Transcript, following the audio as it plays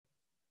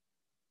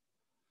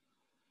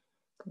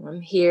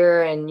I'm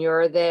here and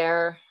you're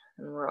there,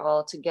 and we're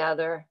all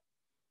together.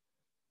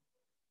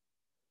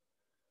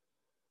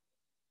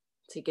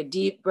 Take a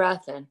deep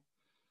breath in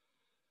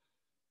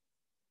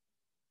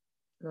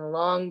and a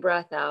long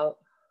breath out.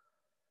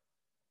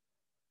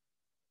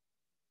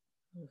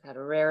 We've had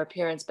a rare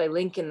appearance by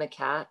Lincoln the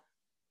cat.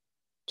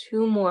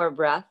 2 more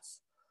breaths.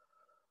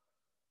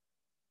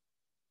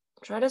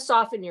 Try to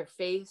soften your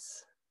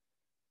face,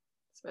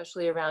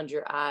 especially around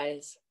your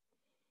eyes.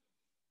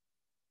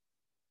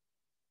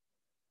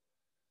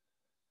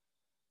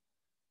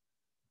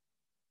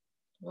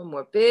 One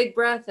more big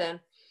breath in.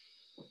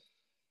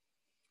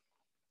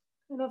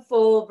 And a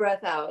full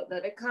breath out.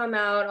 Let it come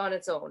out on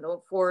its own.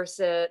 Don't force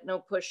it. No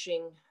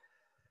pushing.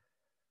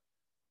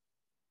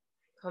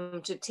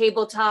 Come to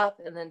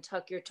tabletop and then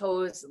tuck your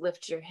toes.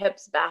 Lift your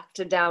hips back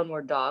to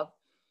downward dog.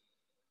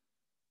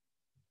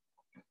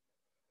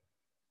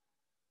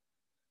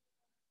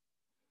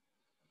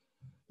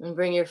 And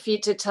bring your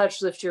feet to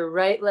touch. Lift your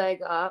right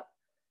leg up.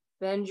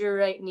 Bend your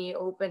right knee,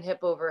 open hip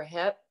over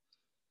hip.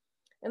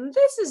 And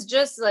this is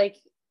just like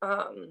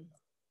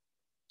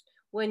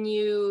when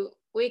you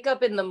wake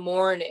up in the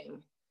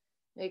morning,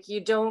 like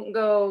you don't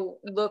go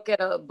look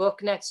at a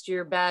book next to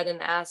your bed and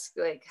ask,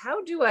 like,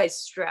 how do I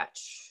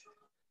stretch?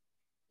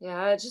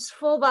 Yeah, just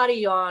full body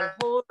yawn,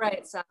 whole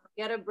right side,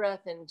 get a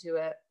breath into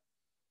it.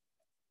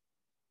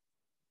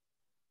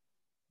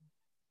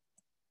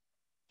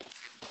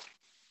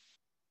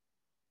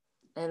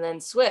 And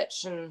then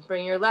switch and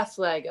bring your left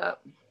leg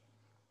up.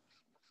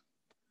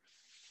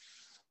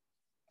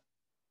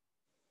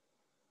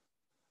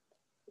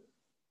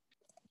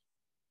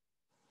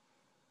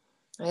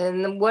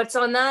 And what's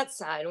on that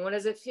side? And what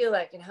does it feel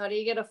like? And how do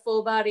you get a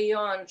full body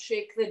yawn?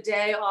 Shake the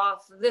day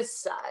off this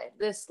side,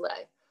 this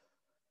leg.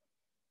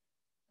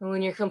 And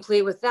when you're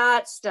complete with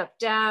that, step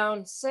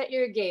down, set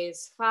your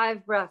gaze,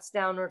 5 breaths,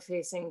 downward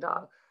facing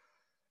dog.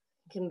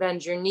 You can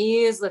bend your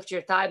knees, lift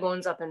your thigh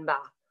bones up and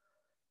back.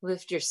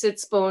 Lift your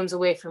sits bones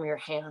away from your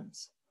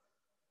hands.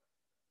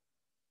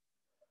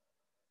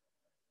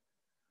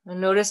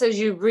 And notice as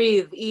you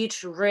breathe,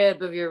 each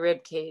rib of your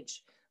rib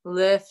cage,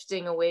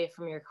 lifting away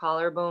from your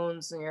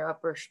collarbones and your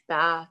upper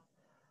back.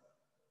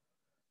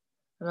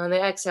 And on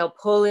the exhale,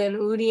 pull in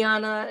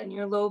Uddiyana and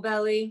your low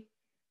belly,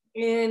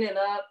 in and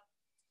up.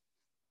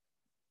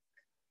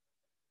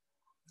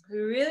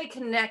 You're really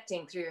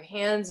connecting through your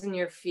hands and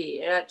your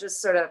feet. You're not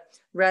just sort of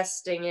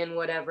resting in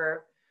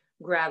whatever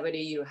gravity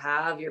you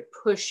have. You're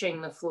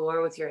pushing the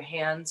floor with your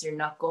hands, your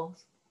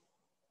knuckles.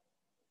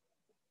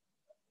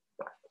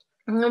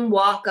 And then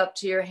walk up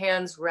to your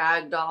hands,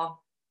 ragdoll.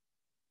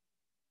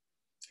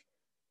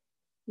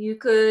 You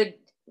could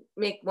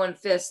make one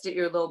fist at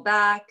your low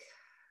back,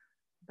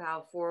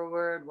 bow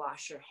forward,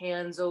 wash your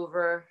hands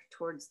over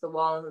towards the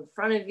wall in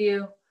front of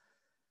you.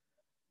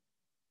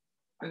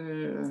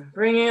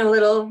 Bringing a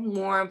little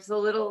warmth, a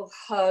little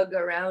hug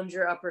around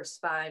your upper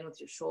spine with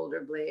your shoulder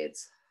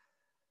blades.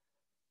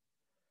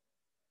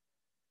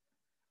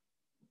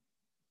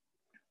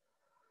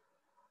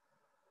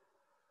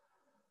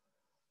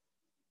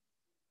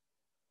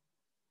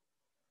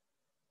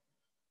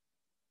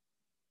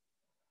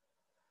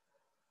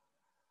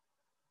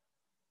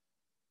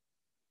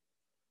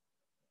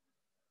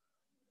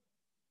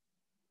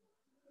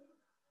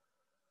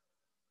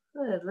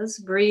 Good, let's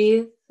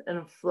breathe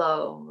and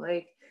flow.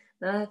 Like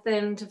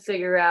nothing to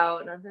figure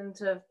out, nothing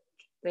to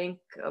think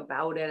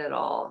about it at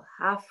all.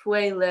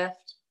 Halfway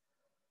lift.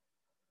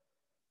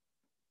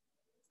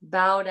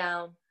 Bow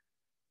down.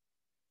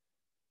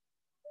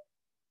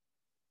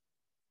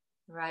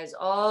 Rise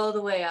all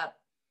the way up.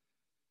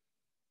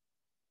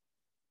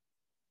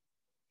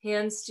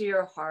 Hands to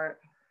your heart.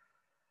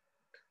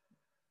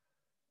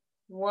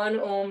 1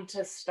 Om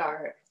to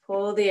start.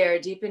 Pull the air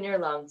deep in your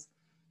lungs.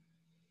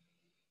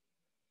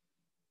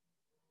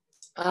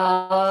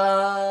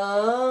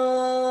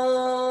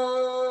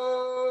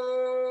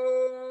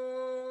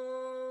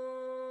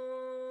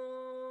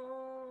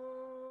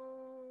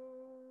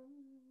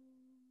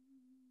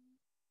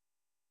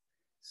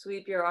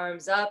 Sweep your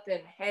arms up,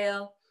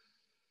 inhale.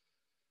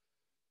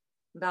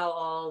 Bow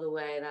all the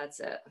way, that's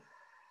it.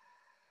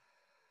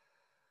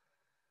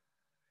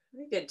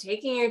 Very good,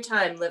 taking your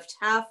time, lift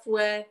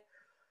halfway.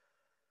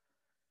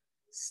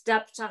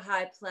 Step to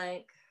high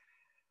plank.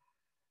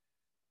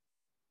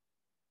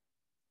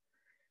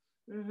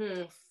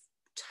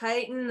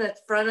 Tighten the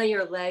front of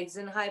your legs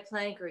in high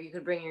plank, or you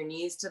could bring your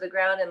knees to the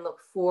ground and look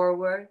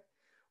forward.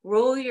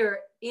 Roll your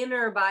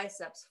inner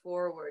biceps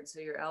forward so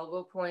your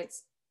elbow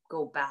points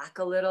go back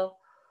a little.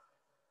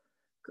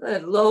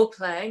 Good, low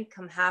plank,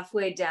 come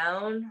halfway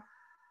down.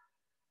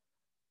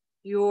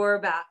 Your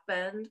back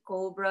bend,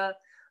 cobra,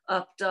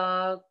 up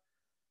dog,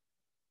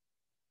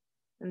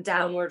 and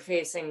downward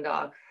facing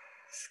dog.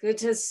 It's good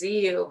to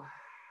see you.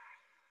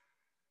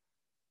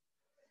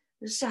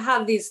 Just to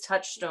have these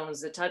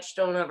touchstones, the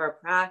touchstone of our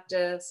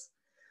practice,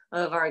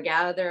 of our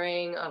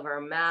gathering, of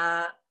our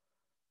mat.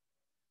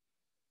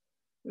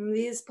 And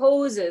these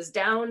poses,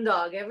 down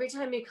dog, every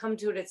time you come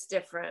to it, it's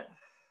different.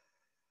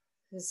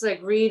 It's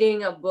like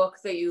reading a book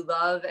that you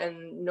love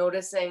and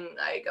noticing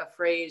like a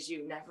phrase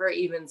you've never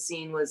even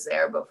seen was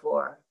there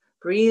before.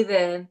 Breathe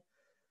in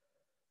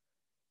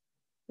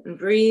and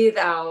breathe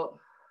out.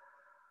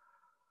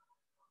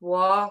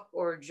 Walk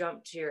or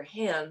jump to your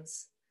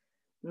hands.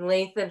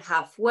 Lengthen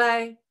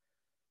halfway.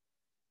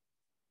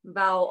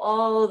 Bow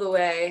all the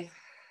way.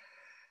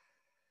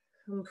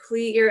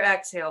 Complete your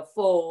exhale.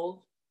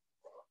 Fold.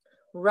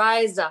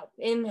 Rise up.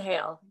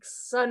 Inhale.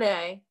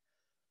 Sunny.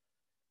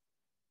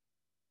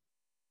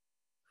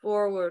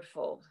 Forward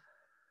fold.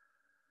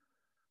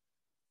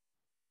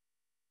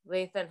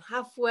 Lengthen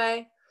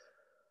halfway.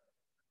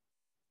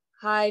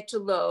 High to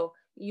low.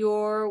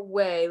 Your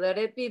way. Let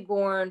it be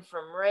born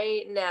from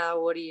right now.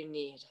 What do you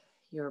need?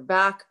 Your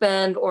back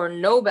bend or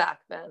no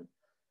back bend.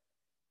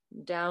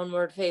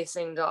 Downward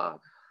facing dog.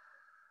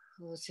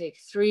 We'll take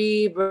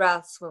 3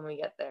 breaths when we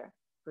get there.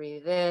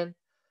 Breathe in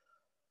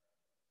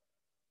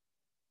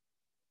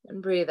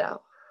and breathe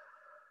out.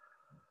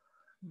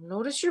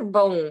 Notice your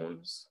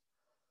bones.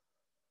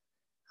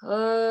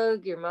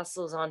 Hug your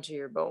muscles onto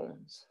your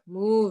bones.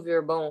 Move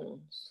your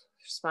bones.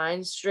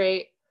 Spine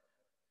straight.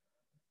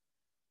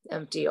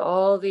 Empty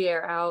all the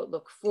air out.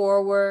 Look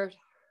forward.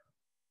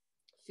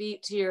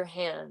 Feet to your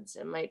hands.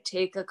 It might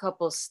take a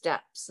couple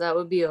steps. That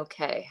would be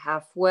okay.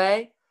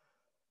 Halfway.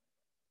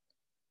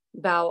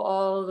 Bow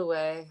all the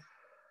way.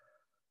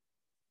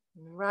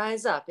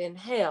 Rise up.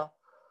 Inhale.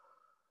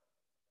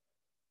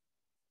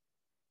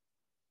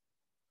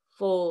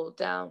 Fold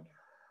down.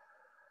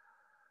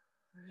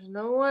 There's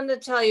no one to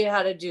tell you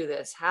how to do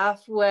this.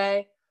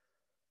 Halfway.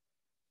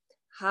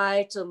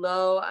 High to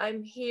low.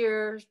 I'm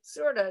here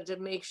sort of to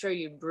make sure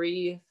you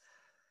breathe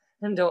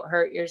and don't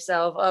hurt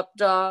yourself. Up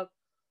dog.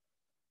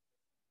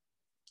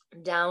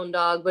 Down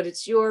dog, but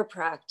it's your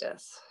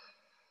practice.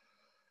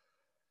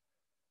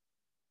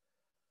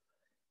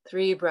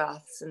 3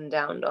 breaths and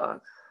down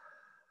dog.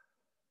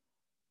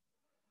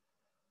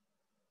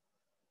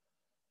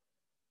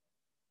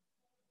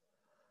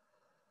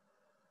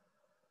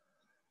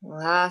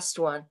 Last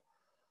one.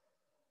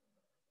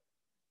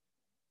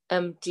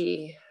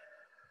 Empty.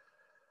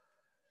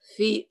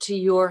 Feet to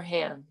your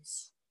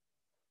hands.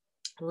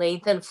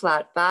 Lengthen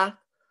flat back.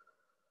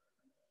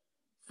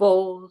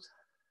 Fold.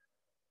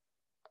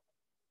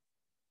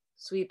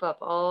 Sweep up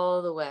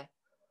all the way.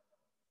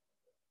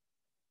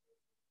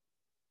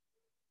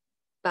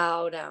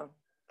 Bow down.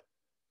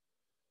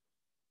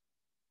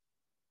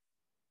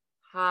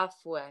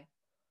 Halfway.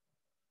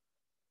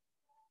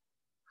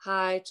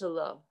 High to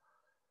low.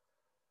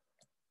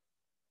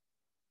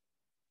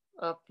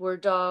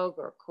 Upward dog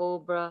or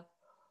cobra.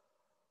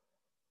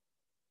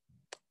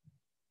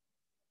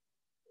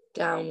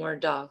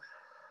 Downward dog.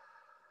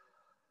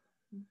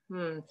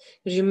 Could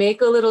you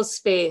make a little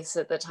space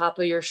at the top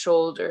of your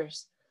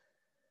shoulders,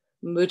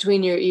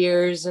 between your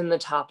ears and the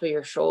top of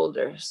your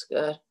shoulders?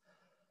 Good.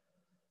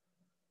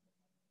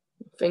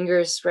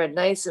 Fingers spread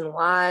nice and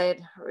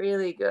wide.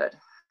 Really good.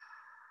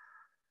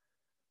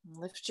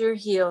 Lift your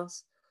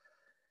heels.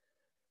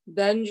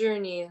 Bend your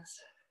knees.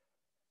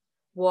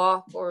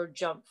 Walk or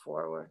jump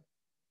forward.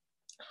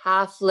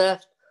 Half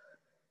lift.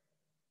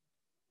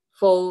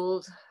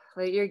 Fold.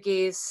 Let your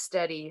gaze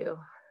steady you.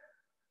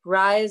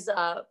 Rise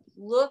up.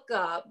 Look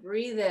up.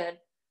 Breathe in.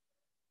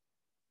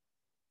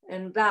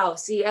 And bow.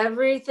 See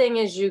everything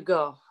as you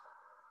go.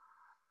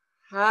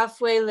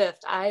 Halfway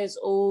lift. Eyes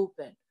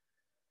open.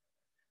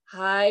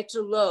 High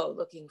to low.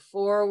 Looking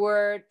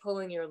forward.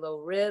 Pulling your low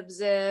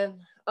ribs in.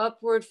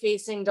 Upward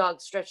facing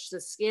dog. Stretch the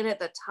skin at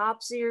the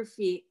tops of your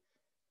feet.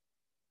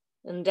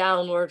 And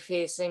downward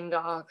facing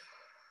dog.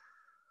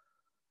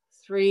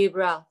 3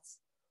 breaths.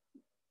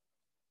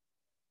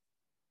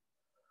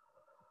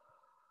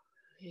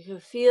 You can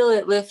feel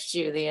it lift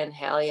you, the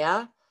inhale,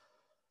 yeah?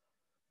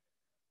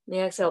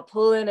 The exhale,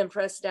 pull in and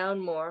press down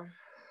more.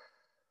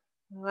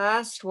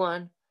 Last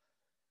one.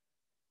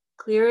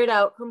 Clear it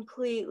out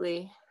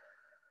completely.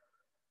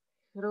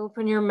 You could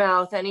open your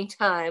mouth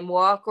anytime.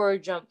 Walk or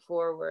jump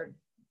forward.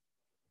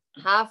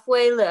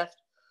 Halfway lift.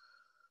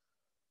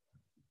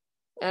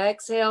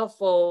 Exhale,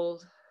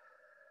 fold.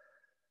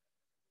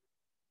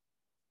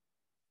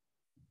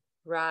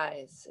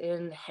 Rise,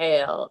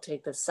 inhale,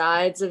 take the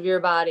sides of your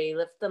body,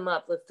 lift them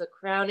up, lift the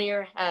crown of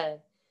your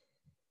head.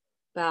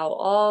 Bow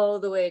all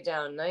the way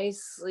down,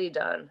 nicely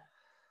done.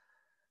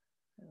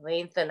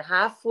 Lengthen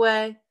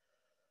halfway.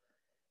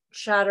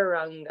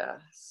 Chaturanga,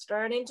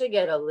 starting to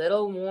get a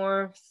little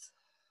warmth,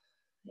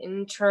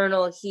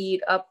 internal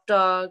heat, up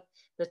dog,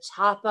 the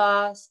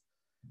tapas,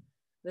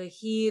 the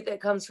heat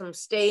that comes from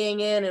staying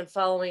in and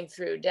following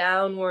through,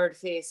 downward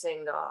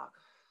facing dog.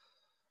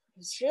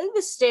 It's really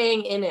the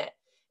staying in it.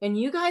 And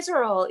you guys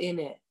are all in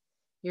it.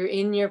 You're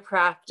in your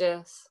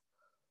practice.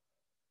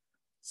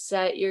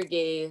 Set your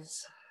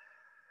gaze.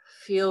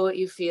 Feel what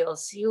you feel.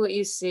 See what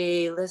you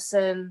see.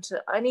 Listen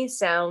to any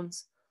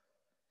sounds.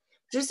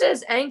 Just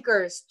as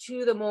anchors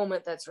to the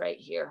moment that's right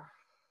here.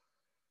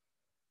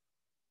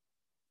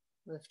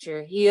 Lift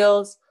your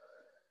heels.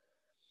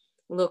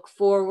 Look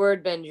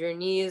forward. Bend your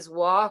knees.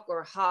 Walk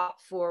or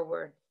hop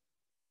forward.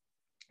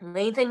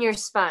 Lengthen your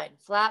spine,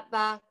 flat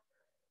back,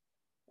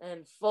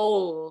 and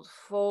fold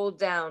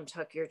down.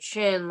 Tuck your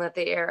chin, let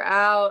the air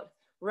out.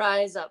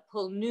 Rise up,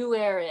 pull new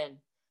air in,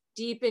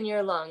 deep in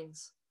your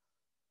lungs.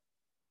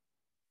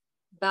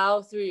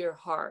 Bow through your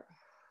heart.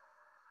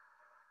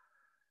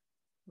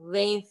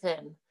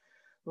 Lengthen,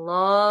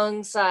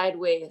 long side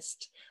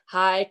waist,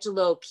 high to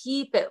low.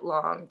 Keep it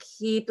long,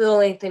 keep the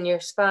length in your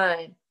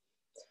spine.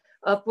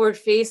 Upward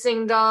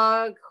facing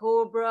dog,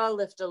 cobra,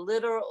 lift a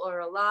little or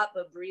a lot,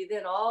 but breathe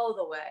in all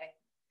the way.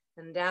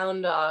 And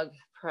down dog,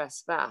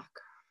 press back.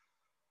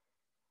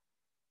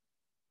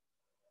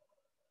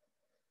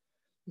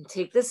 And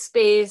take the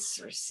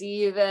space,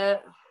 receive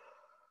it.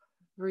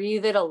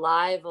 Breathe it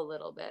alive a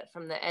little bit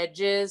from the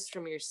edges,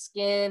 from your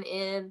skin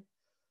in.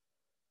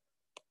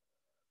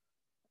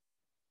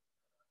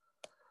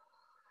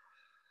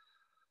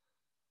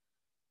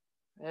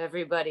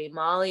 Everybody,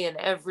 Molly and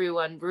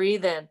everyone,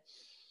 breathe in.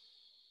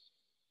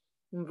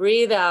 And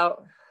breathe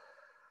out.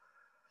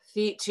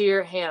 Feet to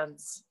your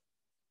hands.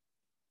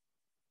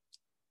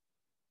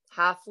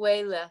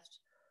 Halfway lift.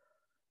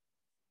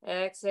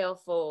 Exhale,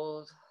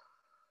 fold.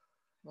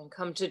 And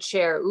come to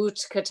chair,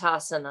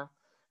 Utkatasana.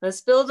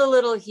 Let's build a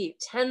little heat.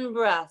 10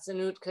 breaths in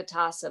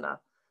Utkatasana.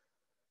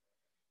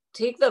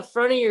 Take the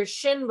front of your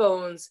shin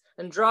bones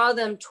and draw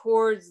them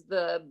towards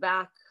the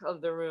back of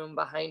the room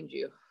behind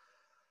you.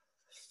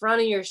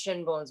 Front of your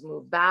shin bones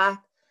move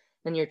back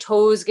and your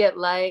toes get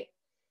light.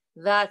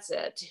 That's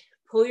it.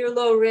 Pull your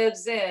low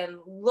ribs in.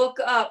 Look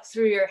up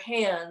through your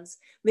hands.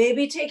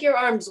 Maybe take your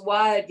arms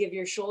wide. Give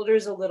your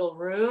shoulders a little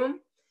room.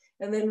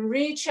 And then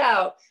reach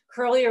out.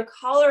 Curl your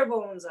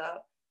collarbones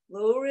up.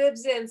 Low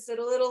ribs in. Sit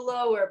a little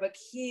lower, but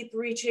keep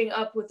reaching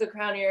up with the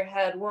crown of your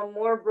head. One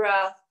more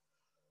breath.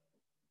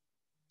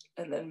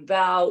 And then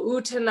bow,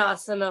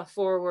 Uttanasana,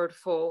 forward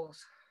fold.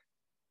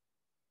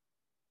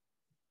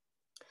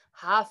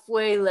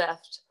 Halfway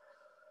lift.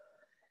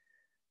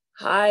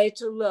 High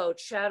to low,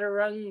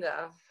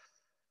 Chaturanga.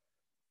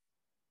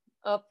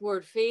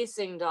 Upward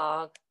facing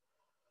dog.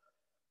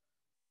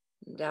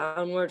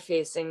 Downward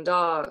facing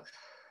dog.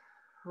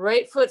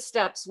 Right foot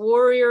steps,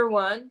 warrior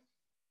one.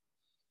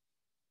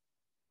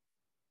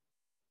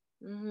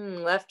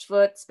 Left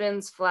foot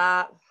spins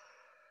flat.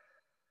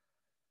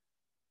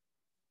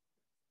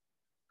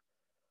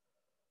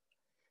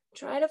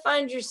 Try to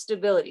find your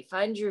stability.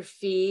 Find your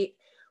feet.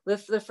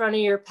 Lift the front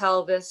of your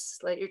pelvis.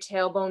 Let your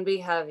tailbone be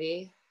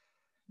heavy.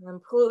 And then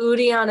pull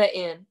Uddiyana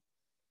in.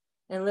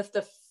 And lift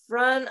the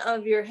front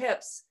of your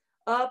hips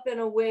up and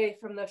away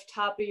from the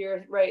top of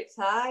your right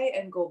thigh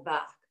and go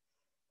back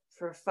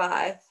for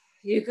 5.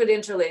 You could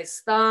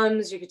interlace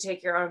thumbs. You could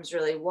take your arms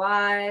really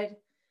wide.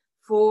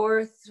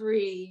 4,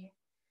 3.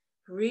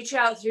 Reach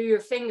out through your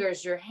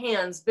fingers, your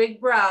hands,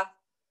 big breath.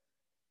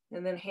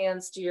 And then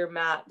hands to your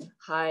mat,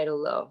 high to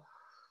low.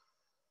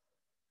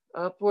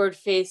 Upward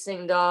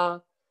facing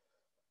dog.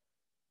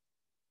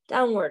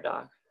 Downward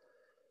dog.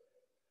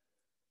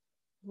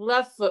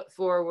 Left foot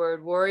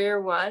forward,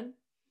 warrior one.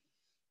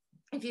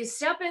 If you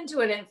step into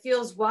it and it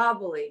feels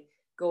wobbly,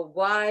 go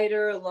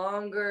wider,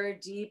 longer,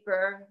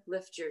 deeper,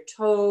 lift your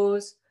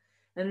toes,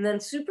 and then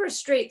super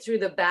straight through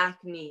the back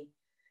knee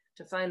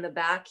to find the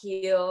back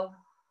heel.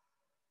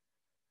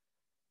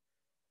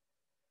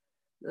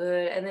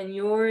 Good, and then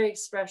your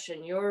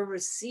expression, your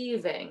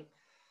receiving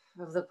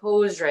of the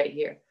pose right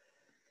here.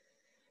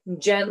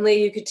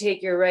 Gently, you could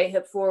take your right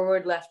hip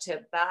forward, left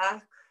hip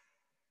back.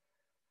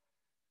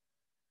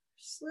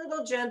 Just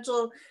little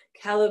gentle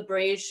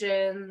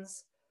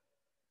calibrations,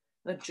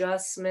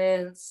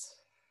 adjustments.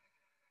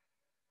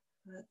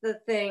 Let the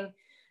thing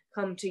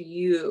come to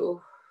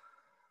you.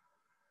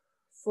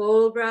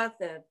 Full breath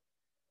in.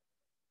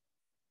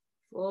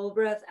 Full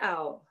breath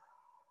out.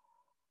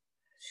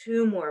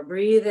 2 more.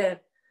 Breathe in.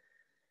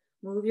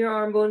 Move your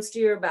arm bones to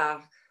your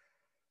back.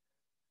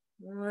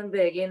 1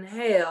 big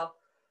inhale.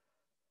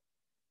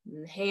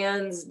 And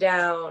hands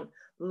down.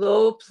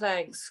 Low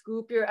plank.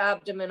 Scoop your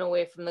abdomen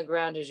away from the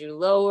ground as you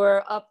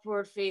lower.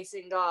 Upward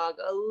facing dog.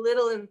 A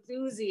little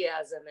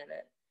enthusiasm in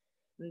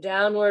it.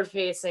 Downward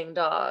facing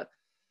dog.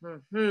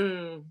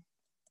 We're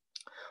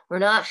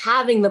not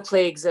having the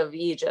plagues of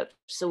Egypt,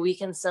 so we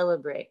can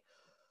celebrate.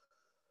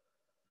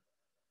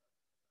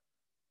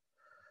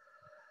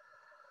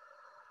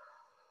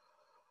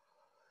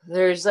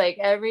 There's like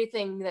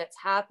everything that's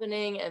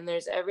happening, and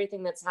there's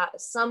everything that's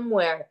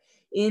somewhere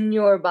in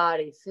your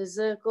body.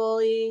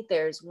 Physically,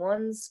 there's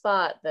one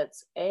spot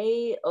that's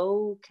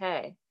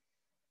A-okay.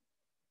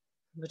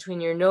 Between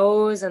your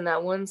nose and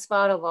that one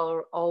spot of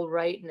all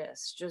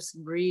rightness.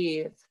 Just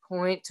breathe,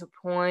 point to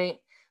point.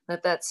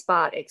 Let that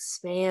spot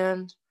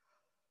expand.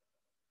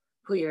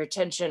 Put your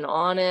attention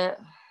on it.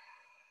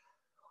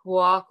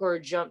 Walk or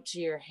jump to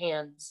your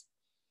hands.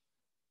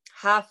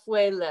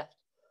 Halfway lift.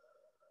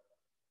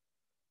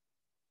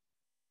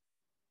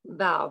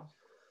 Bow.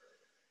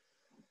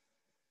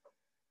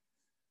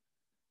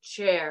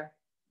 Chair.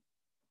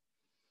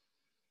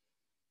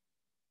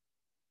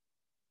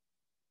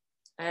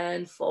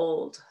 And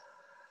fold.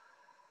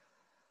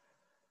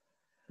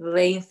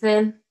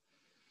 Lengthen.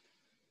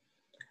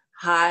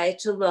 high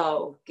to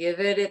low.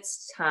 Give it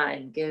its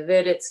time. Give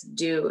it its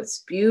due. It's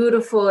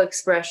beautiful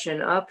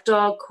expression. Up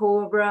dog,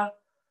 cobra.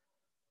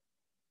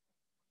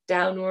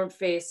 Downward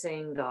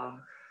facing dog.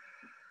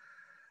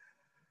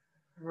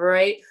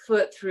 Right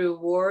foot through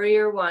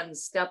warrior one.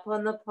 Step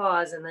on the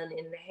pause and then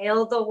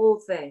inhale the whole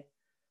thing.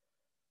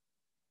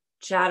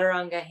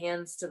 Chaturanga,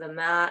 hands to the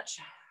mat.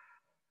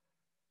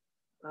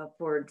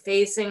 Upward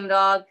facing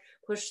dog.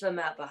 Push the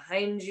mat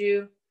behind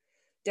you.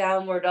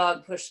 Downward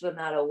dog, push the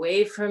mat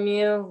away from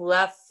you.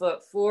 Left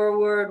foot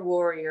forward,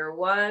 warrior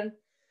one.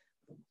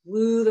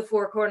 Glue the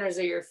four corners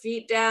of your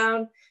feet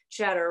down.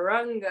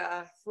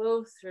 Chaturanga,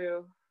 flow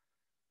through.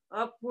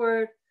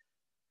 Upward.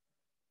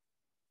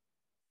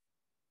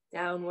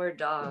 Downward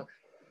dog.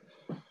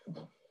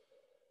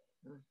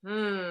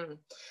 And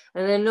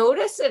then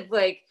notice if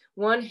like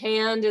one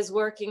hand is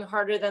working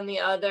harder than the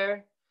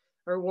other,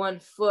 or one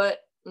foot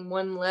and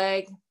one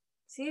leg.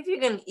 See if you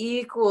can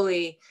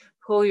equally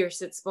pull your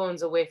sits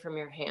bones away from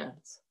your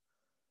hands.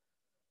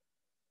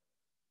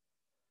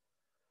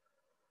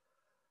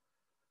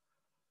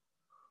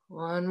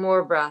 One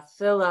more breath.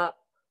 Fill up.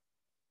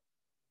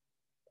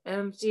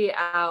 Empty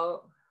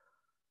out.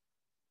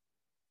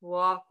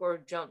 Walk or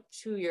jump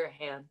to your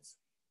hands.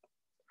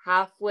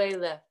 Halfway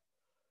lift.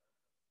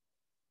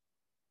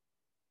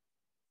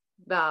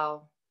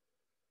 Bow.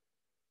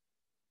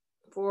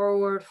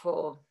 Forward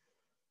fold.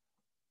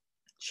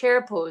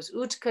 Chair pose,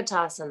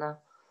 Utkatasana.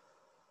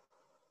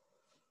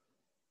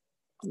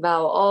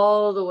 Bow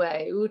all the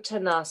way,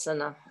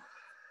 Uttanasana.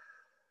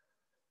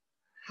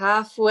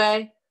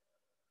 Halfway,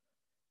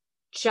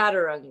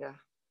 Chaturanga.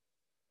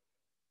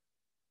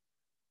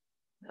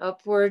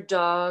 Upward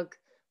dog.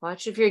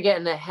 Watch if you're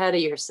getting ahead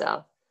of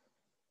yourself.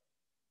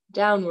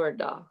 Downward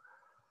dog.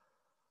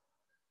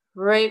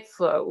 Right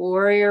foot,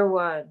 warrior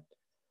one.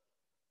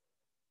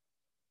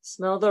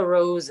 Smell the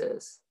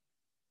roses.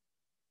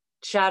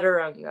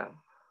 Chaturanga.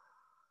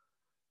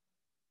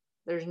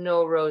 There's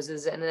no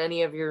roses in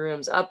any of your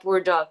rooms.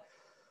 Upward dog.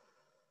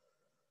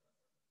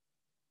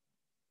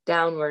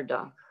 Downward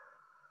dog.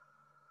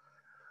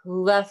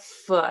 Left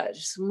foot,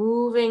 just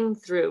moving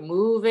through,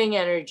 moving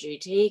energy,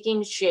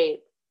 taking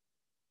shape.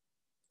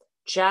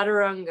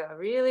 Chaturanga,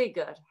 really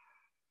good.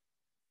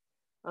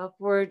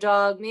 Upward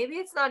dog, maybe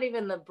it's not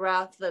even the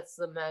breath that's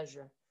the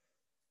measure.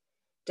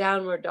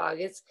 Downward dog,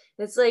 it's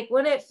like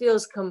when it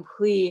feels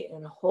complete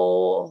and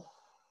whole,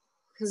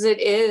 because it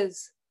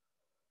is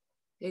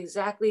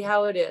exactly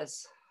how it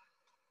is.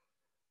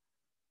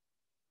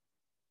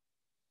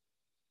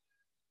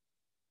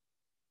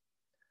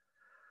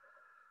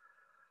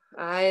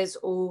 Eyes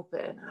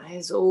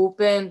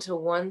open to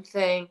one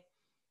thing.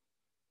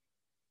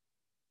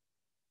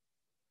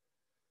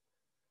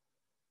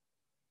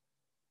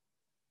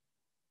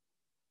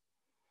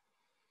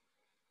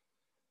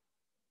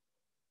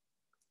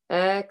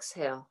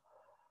 Exhale.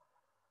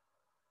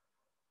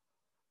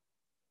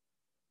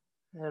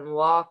 And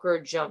walk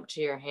or jump to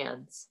your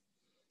hands.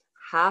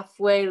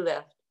 Halfway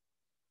lift.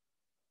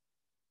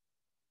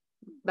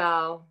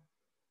 Bow.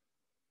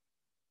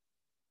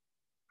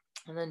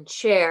 And then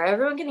chair.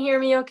 Everyone can hear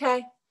me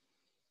okay?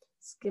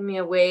 Just give me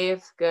a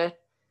wave. Good.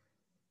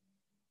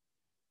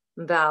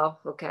 Bow.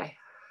 Okay.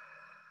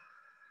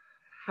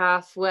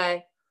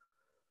 Halfway.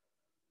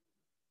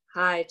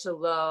 High to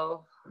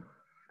low.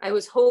 I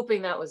was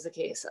hoping that was the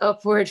case.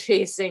 Upward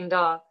facing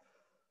dog.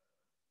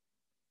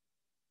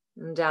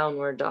 And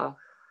downward dog.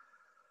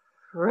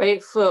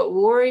 Right foot,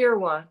 warrior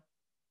one.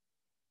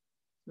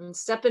 And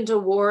step into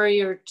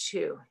warrior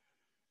two.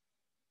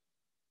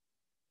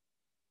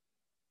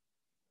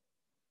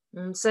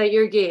 And set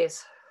your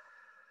gaze.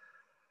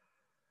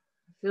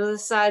 Feel the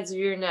sides of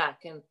your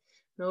neck and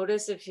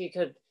notice if you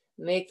could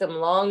make them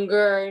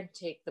longer.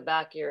 Take the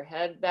back of your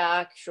head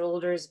back,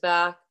 shoulders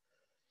back.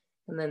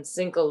 And then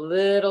sink a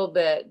little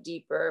bit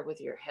deeper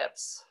with your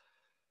hips.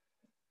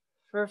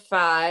 For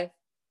 5,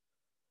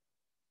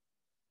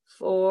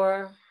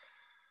 4,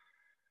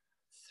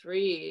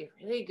 3,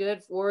 really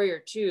good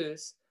warrior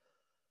twos.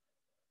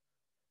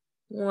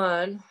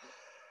 1,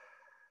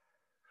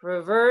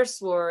 reverse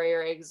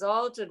warrior,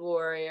 exalted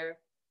warrior.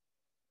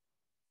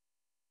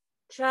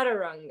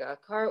 Chaturanga,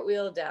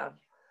 cartwheel down.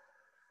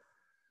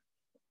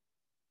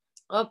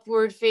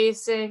 Upward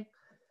facing,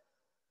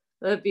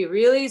 let it be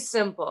really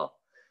simple.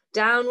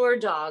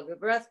 Downward dog, the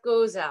breath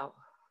goes out.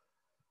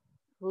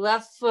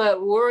 Left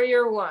foot,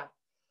 warrior one.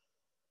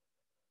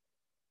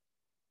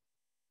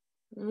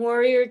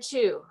 Warrior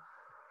two.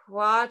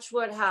 Watch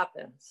what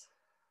happens.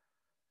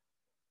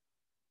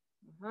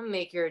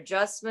 Make your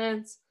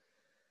adjustments.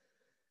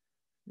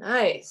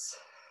 Nice.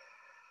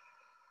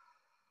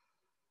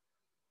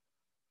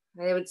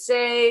 I would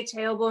say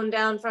tailbone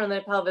down, front of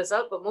the pelvis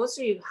up, but most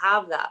of you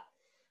have that.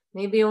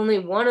 Maybe only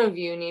one of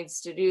you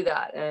needs to do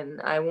that, and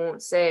I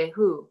won't say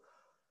who.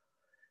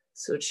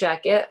 So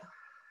check it.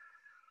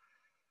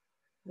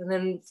 And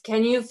then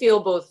can you feel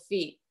both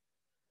feet?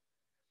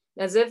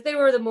 As if they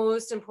were the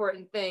most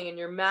important thing and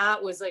your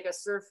mat was like a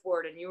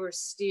surfboard and you were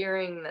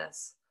steering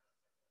this.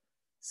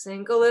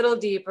 Sink a little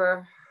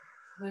deeper.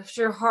 Lift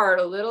your heart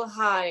a little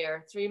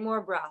higher. 3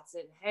 more breaths.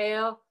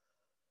 Inhale.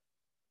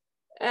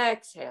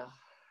 Exhale.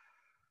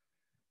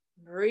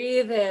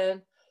 Breathe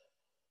in.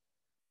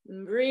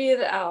 And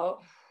breathe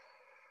out.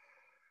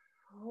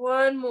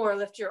 1 more.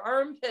 Lift your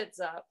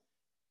armpits up.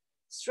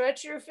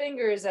 Stretch your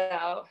fingers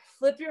out.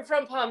 Flip your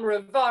front palm.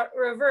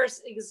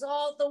 Reverse.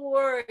 Exalt the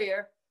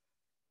warrior.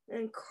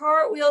 And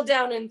cartwheel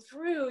down and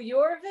through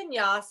your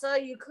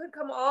vinyasa. You could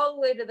come all the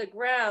way to the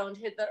ground,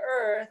 hit the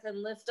earth,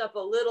 and lift up a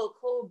little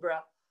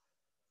cobra.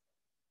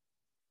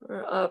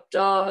 Or up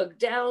dog,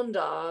 down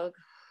dog.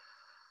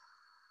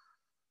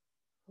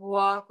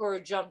 Walk or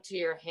jump to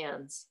your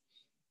hands.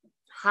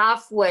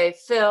 Halfway,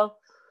 fill.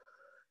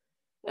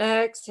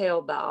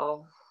 Exhale,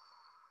 bow.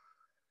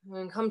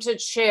 And come to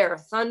chair,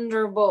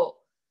 thunderbolt.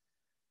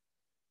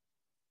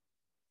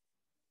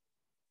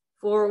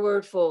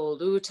 Forward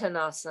fold,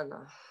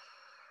 Uttanasana.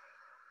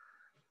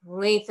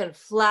 Lengthen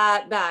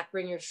flat back.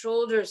 Bring your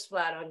shoulders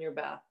flat on your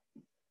back.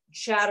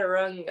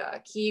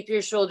 Chaturanga. Keep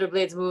your shoulder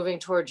blades moving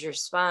towards your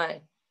spine.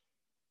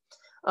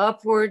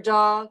 Upward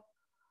dog.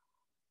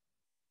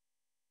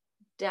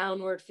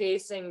 Downward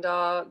facing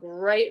dog.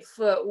 Right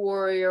foot,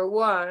 warrior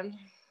 1.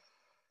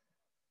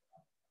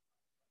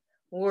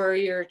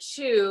 Warrior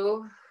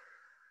 2.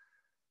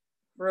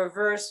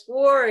 Reverse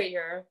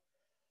warrior.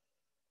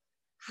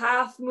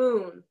 Half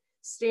moon.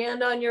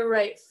 Stand on your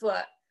right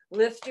foot.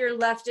 Lift your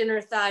left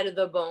inner thigh to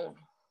the bone.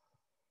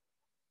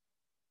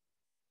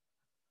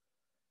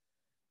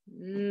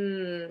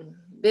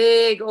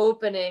 Big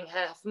opening,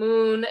 half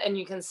moon, and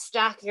you can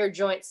stack your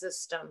joint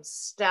systems.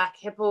 Stack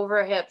hip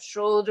over hip,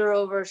 shoulder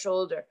over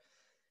shoulder.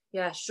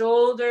 Yeah,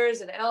 shoulders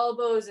and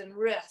elbows and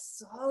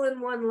wrists all in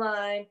one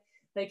line,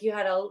 like you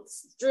had a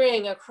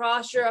string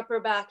across your upper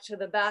back to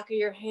the back of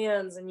your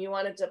hands and you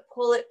wanted to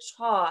pull it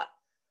taut.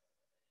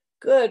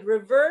 Good.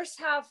 Reverse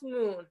half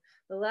moon.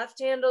 The left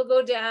hand will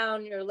go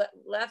down, your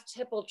left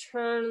hip will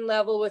turn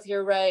level with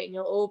your right, and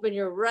you'll open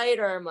your right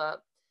arm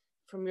up.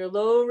 From your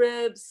low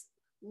ribs,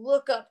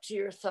 look up to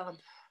your thumb.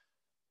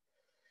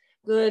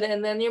 Good,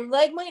 and then your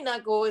leg might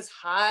not go as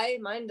high,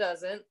 mine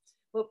doesn't,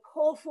 but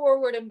pull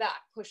forward and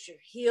back. Push your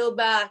heel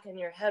back and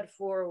your head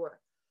forward.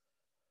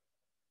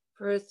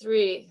 For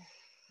 3,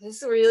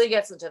 this really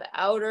gets into the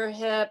outer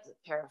hip, the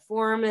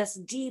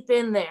piriformis, deep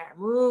in there.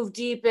 Move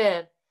deep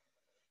in.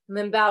 And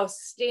then bow,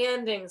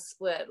 standing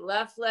split.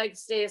 Left leg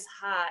stays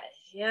high.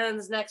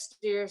 Hands next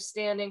to your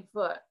standing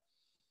foot.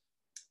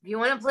 If you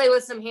want to play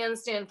with some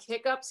handstand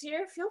kick-ups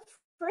here, feel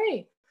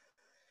free.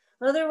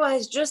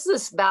 Otherwise, just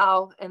this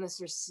bow and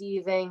this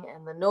receiving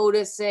and the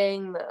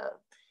noticing,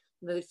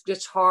 the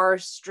guitar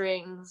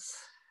strings,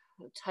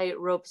 the tight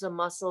ropes of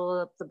muscle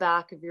up the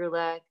back of your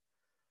leg.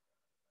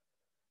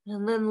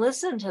 And then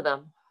listen to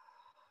them.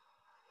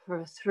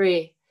 For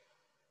 3,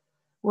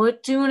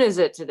 what tune is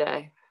it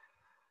today?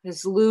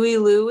 Is Louie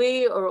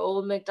Louie or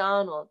Old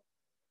MacDonald?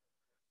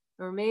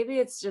 Or maybe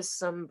it's just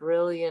some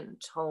brilliant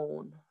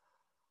tone.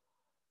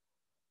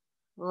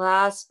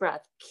 Last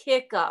breath,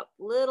 kick up,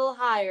 little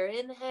higher,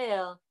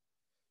 inhale.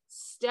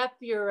 Step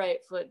your right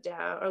foot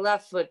down or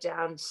left foot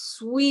down,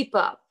 sweep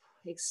up,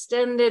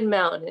 extended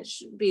mountain. It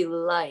should be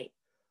light.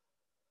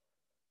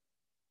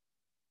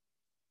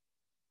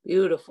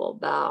 Beautiful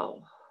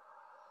bow.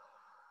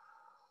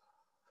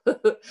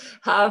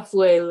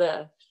 Halfway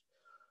lift.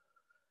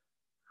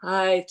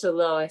 High to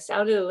low. I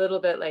sounded a little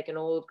bit like an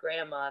old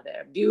grandma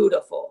there.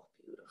 Beautiful,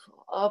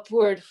 beautiful.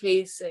 Upward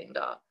facing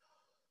dog.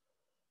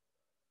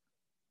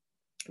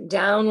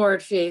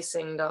 Downward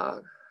facing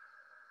dog.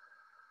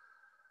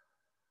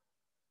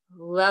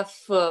 Left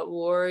foot,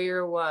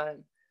 warrior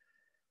 1.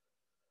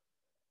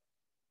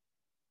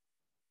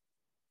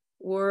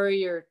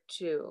 Warrior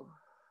 2.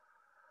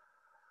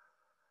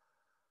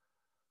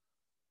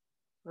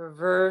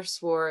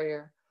 Reverse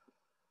warrior.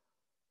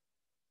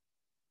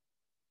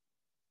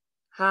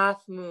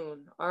 Half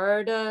moon,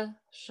 Ardha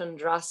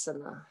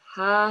Chandrasana,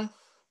 half.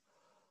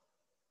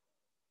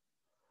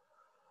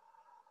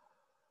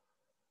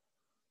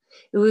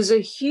 It was a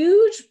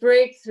huge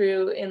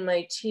breakthrough in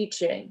my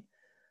teaching.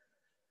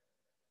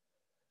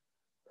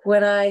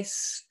 When I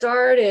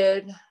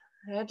started,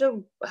 I had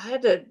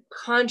to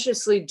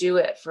consciously do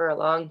it for a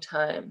long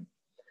time.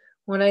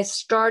 When I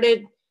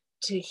started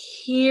to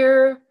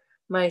hear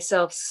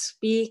myself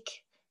speak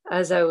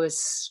as I was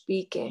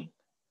speaking.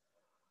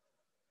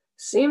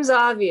 Seems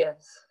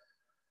obvious.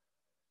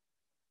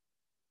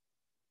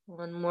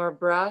 1 more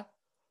breath.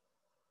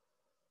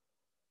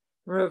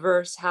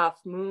 Reverse half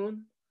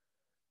moon.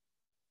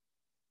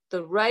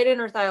 The right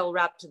inner thigh will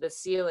wrap to the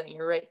ceiling.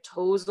 Your right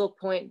toes will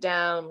point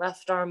down.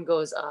 Left arm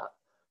goes up.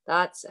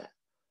 That's it.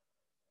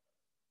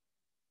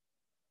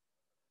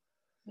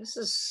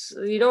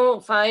 You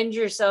don't find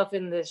yourself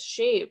in this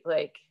shape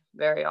like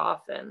very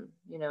often,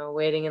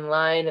 waiting in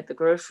line at the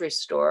grocery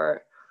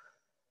store.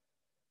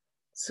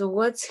 So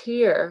what's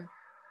here?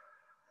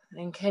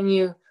 And can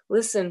you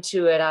listen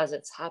to it as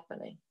it's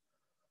happening?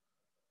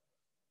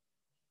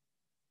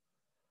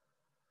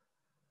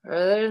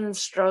 Rather than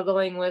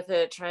struggling with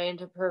it, trying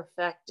to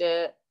perfect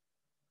it.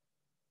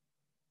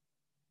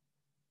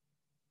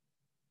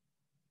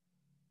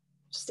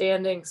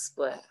 Standing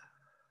split.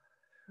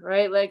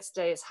 Right leg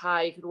stays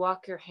high. You could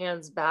walk your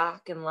hands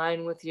back in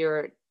line with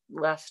your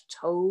left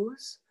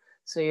toes.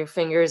 So your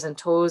fingers and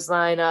toes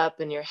line up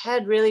and your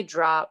head really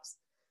drops.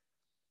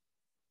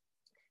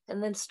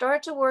 And then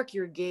start to work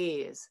your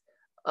gaze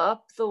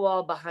up the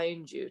wall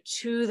behind you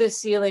to the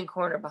ceiling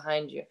corner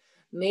behind you.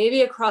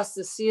 Maybe across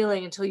the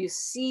ceiling until you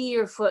see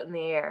your foot in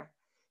the air.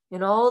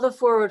 In all the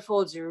forward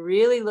folds, you're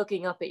really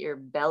looking up at your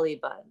belly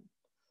button.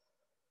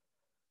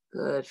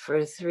 Good,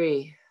 for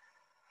 3.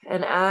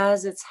 And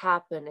as it's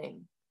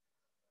happening,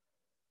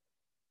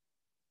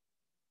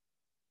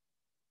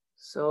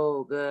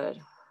 so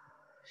good.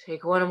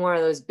 Take one more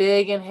of those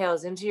big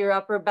inhales into your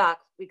upper back.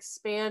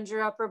 Expand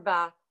your upper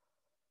back.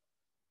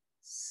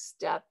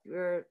 Step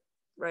your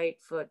right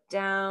foot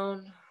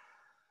down.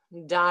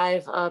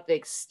 Dive up,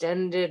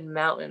 extended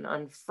mountain.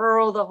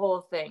 Unfurl the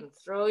whole thing.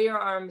 Throw your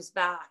arms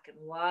back and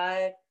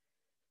wide.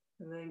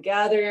 And then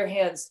gather your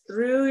hands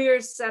through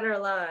your center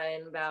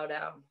line. Bow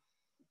down.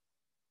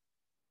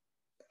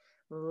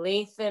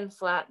 Lengthen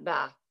flat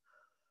back.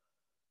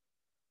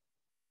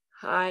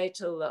 High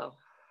to low.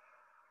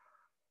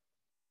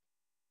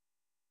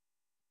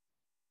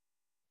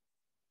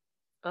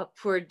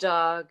 Upward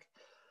dog.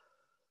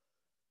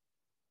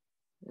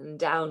 And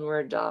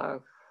downward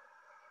dog.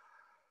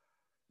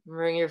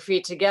 Bring your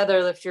feet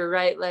together, lift your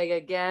right leg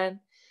again.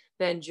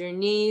 Bend your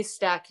knees,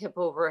 stack hip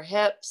over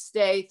hip.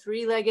 Stay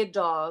 3-legged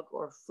dog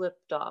or flip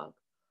dog.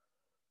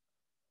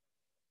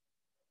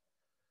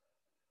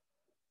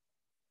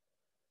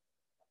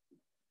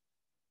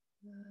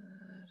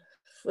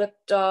 Flip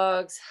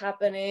dogs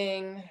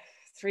happening.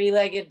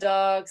 3-legged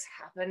dogs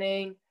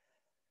happening.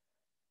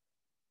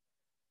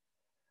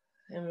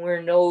 And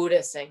we're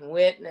noticing,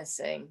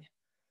 witnessing.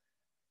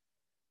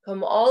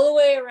 Come all the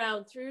way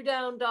around through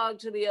down dog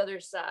to the other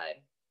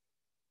side.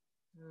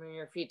 Bring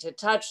your feet to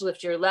touch,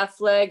 lift your left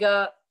leg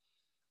up.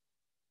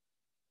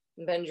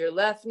 Bend your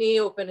left knee,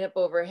 open hip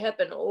over hip,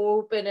 and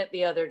open it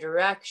the other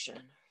direction.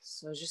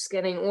 So just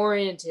getting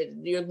oriented.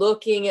 You're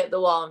looking at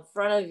the wall in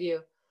front of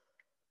you.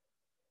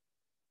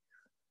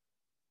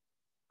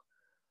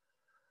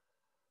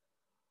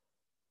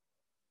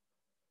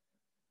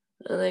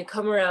 And then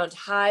come around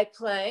high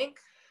plank,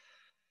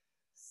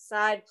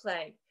 side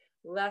plank,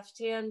 left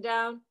hand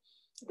down.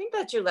 I think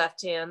that's your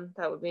left hand.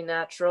 That would be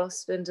natural.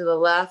 Spin to the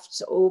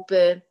left,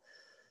 open.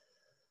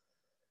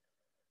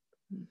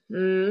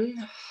 And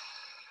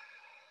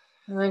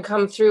then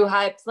come through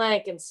high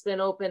plank and spin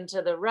open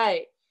to the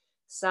right.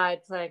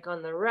 Side plank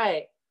on the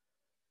right.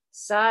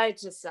 Side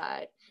to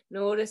side.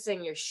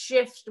 Noticing your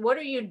shift. What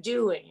are you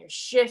doing? You're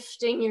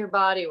shifting your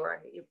body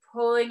work. You're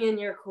pulling in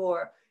your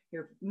core.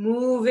 You're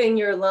moving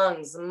your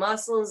lungs, the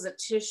muscles, the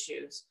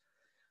tissues.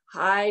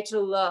 High to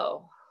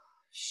low.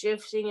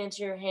 Shifting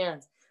into your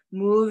hands.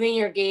 Moving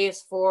your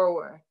gaze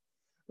forward.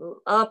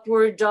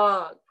 Upward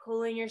dog.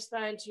 Pulling your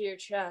spine to your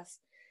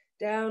chest.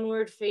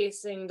 Downward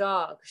facing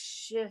dog,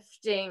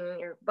 shifting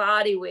your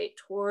body weight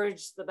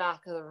towards the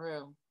back of the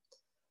room.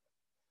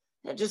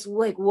 And just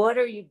like, what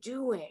are you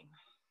doing?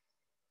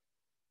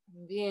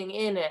 Being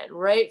in it,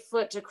 right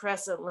foot to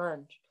crescent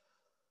lunge.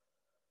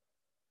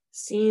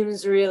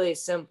 Seems really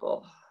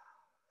simple.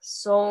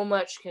 So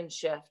much can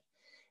shift.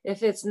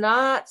 If it's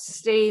not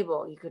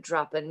stable, you could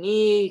drop a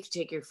knee, you could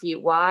take your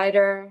feet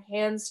wider,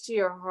 hands to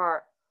your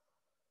heart.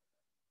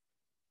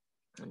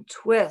 And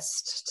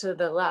twist to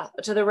the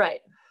left, to the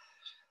right.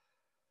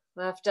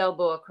 Left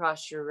elbow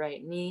across your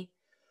right knee.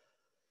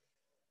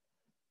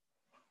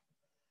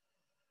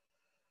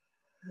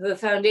 The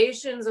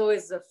foundation is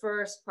always the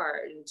first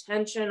part,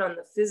 intention on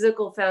the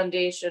physical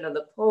foundation of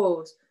the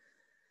pose,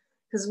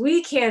 because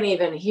we can't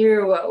even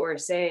hear what we're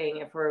saying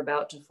if we're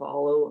about to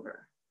fall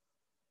over.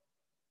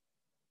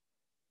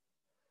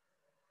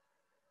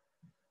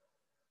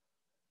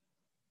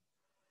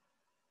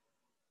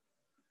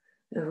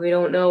 If we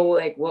don't know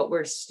like what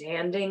we're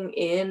standing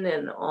in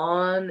and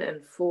on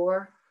and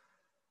for.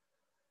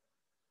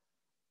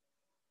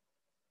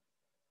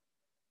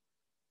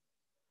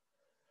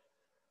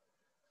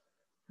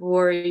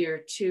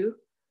 Warrior 2.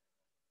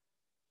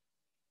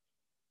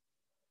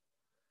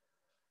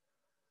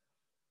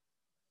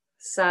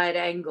 Side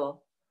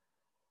angle.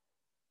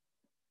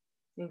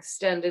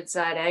 Extended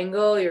side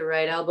angle. Your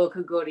right elbow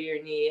could go to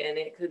your knee and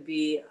it could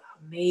be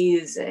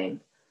amazing.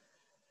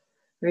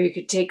 Or you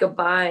could take a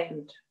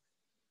bind.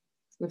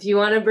 If you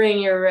want to bring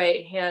your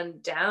right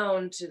hand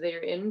down to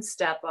your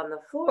instep on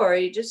the floor,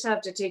 you just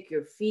have to take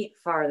your feet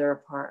farther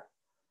apart.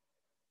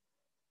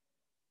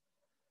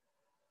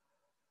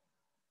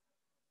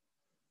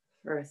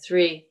 For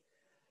 3.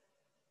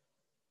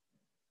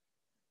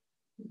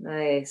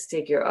 Nice.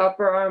 Take your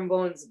upper arm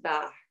bones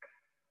back.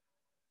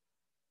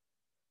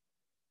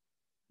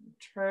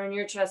 Turn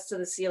your chest to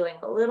the ceiling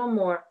a little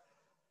more.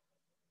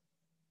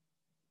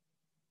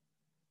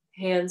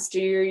 Hands to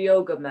your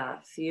yoga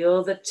mat.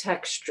 Feel the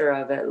texture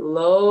of it.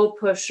 Low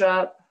push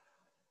up.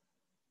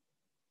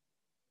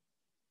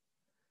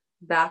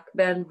 Back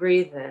bend,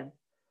 breathe in.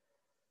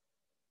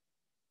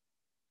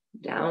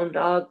 Down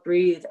dog,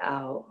 breathe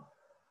out.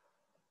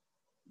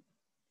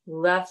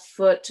 Left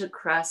foot to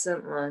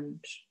crescent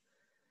lunge.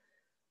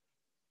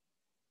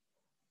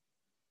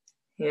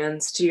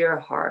 Hands to your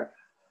heart.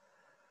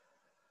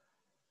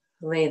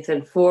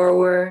 Lengthen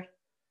forward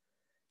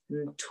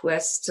and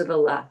twist to the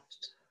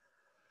left.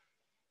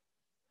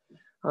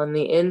 On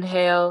the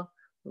inhale,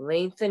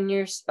 lengthen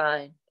your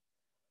spine.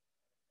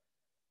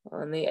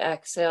 On the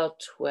exhale,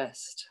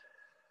 twist.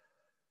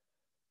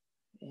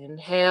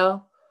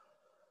 Inhale.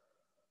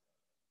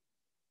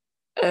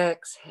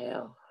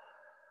 Exhale.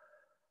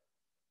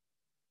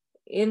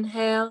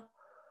 Inhale.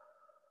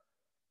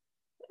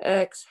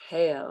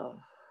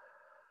 Exhale.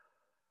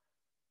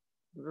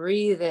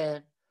 Breathe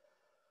in.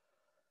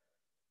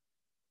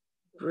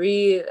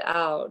 Breathe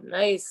out.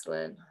 Nice,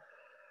 Lynn.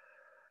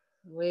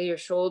 The way your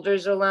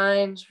shoulders are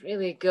lined,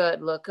 really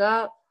good. Look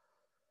up.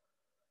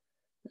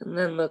 And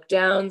then look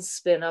down,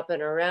 spin up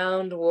and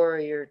around,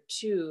 warrior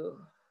two.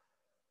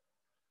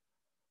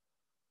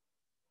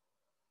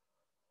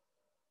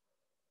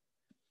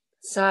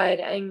 Side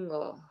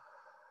angle.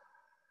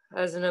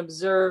 As an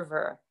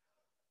observer,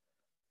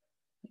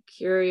 a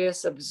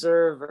curious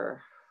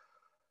observer.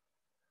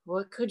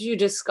 What could you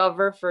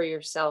discover for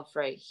yourself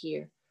right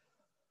here?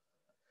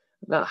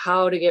 About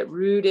how to get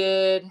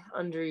rooted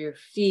under your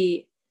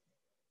feet,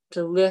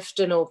 to lift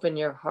and open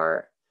your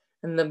heart.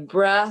 And the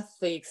breath,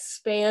 the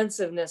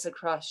expansiveness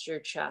across your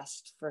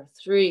chest for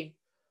 3,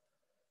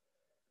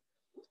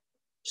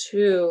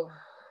 2.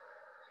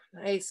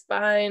 Nice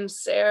bind,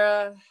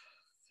 Sarah.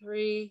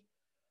 3.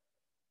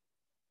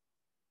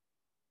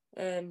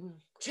 And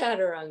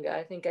chaturanga.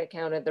 I think I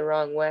counted the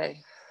wrong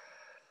way.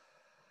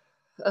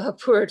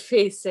 Upward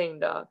facing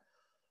dog.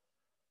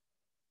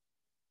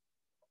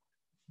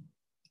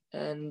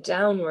 And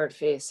downward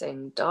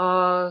facing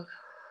dog.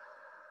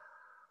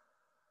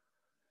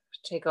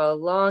 Take a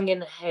long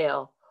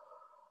inhale.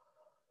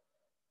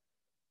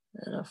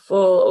 And a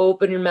full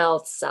open your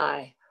mouth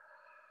sigh.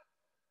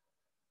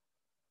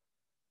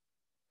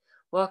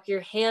 Walk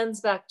your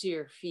hands back to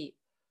your feet.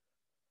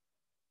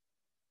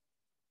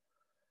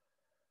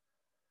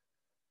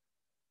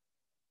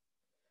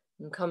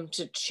 And come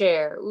to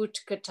chair,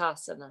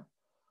 Utkatasana.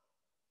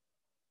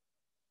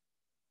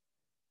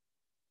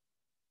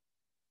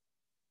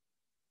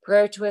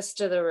 Prayer twist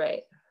to the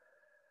right.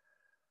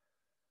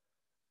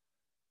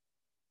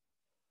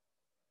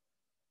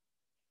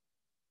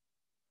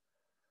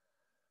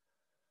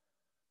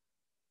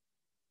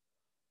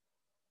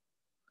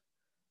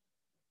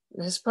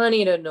 There's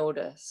plenty to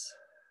notice.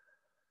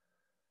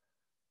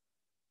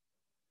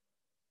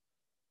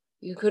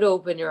 You could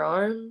open your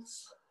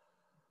arms.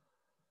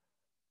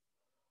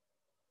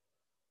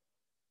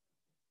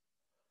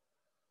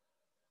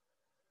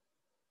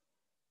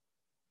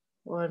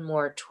 One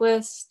more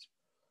twist.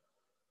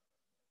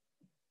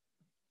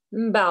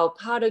 And bow,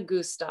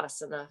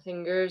 Padagustasana,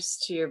 fingers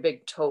to your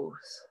big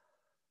toes.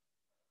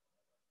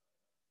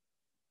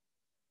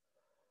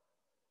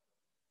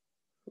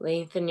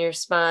 Lengthen your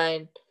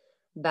spine,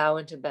 bow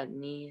into bent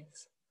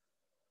knees.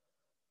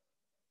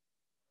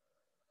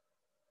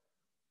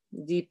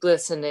 Deep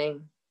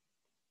listening.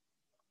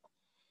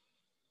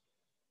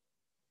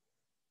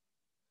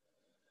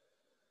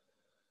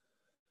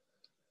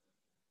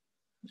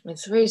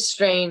 It's very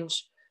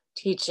strange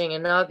teaching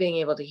and not being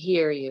able to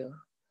hear you.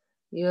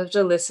 You have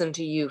to listen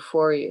to you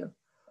for you.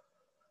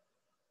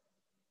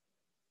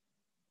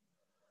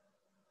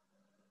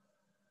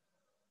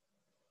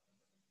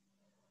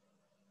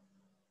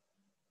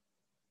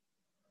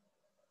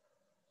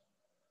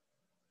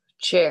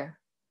 Chair.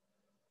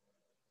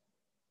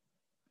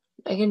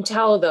 I can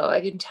tell though, I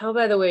can tell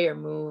by the way you're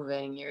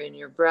moving. You're in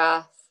your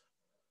breath.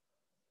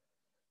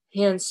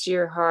 Hands to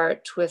your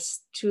heart,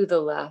 twist to the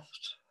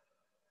left.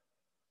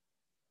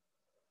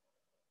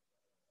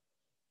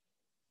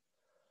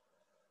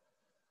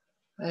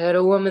 I had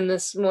a woman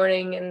this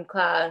morning in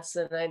class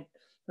and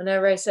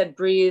whenever I said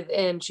breathe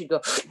in, she'd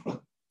go,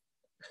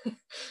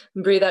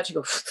 breathe out, she'd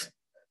go,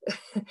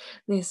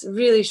 it's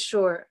really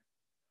short.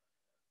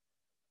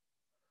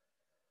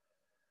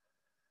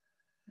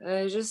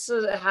 I just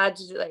had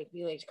to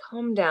be like,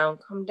 come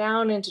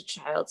down into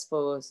child's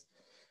pose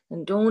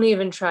and don't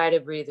even try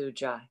to breathe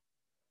Ujjayi.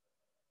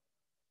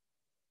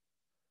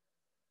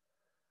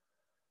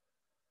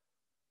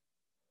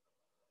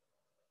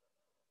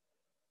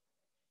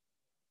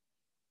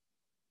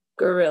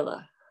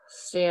 Gorilla,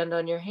 stand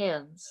on your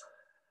hands.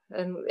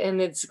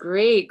 And it's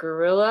great,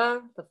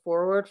 gorilla, the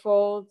forward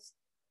folds.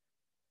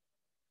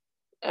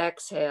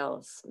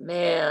 Exhales,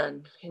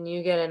 man, can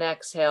you get an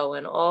exhale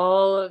when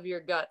all of your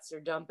guts are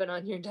dumping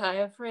on your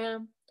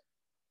diaphragm?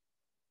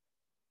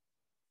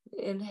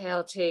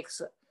 Inhale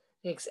takes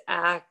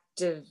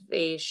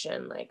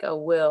activation, like a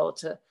will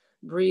to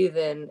breathe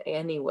in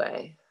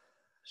anyway,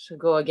 to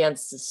go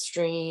against the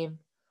stream.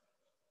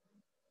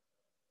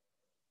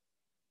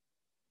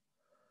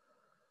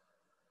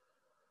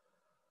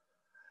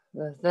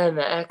 But then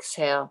the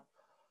exhale,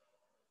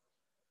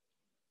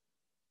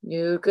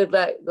 you could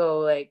let go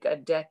like a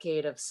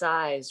decade of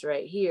sighs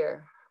right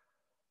here.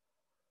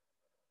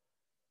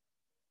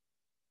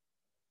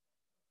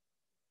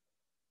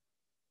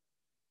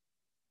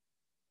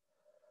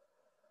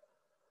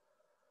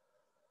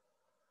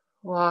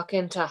 Walk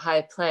into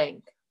high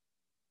plank.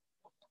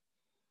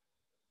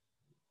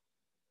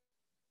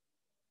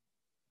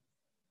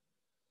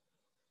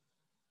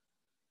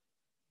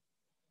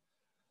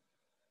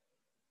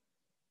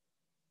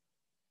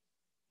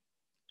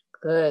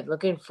 Good,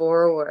 looking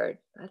forward.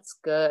 That's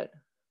good.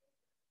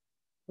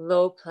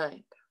 Low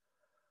plank.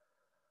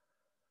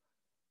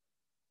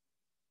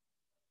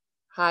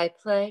 High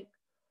plank.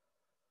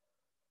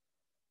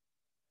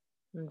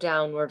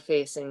 Downward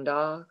facing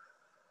dog.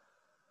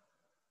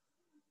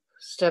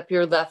 Step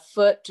your left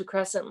foot to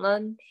crescent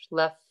lunge,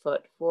 left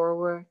foot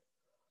forward.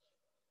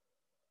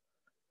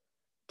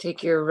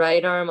 Take your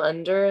right arm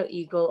under,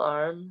 eagle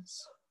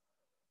arms.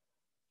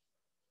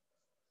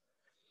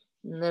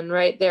 And then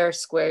right there,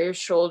 square your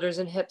shoulders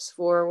and hips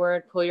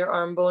forward, pull your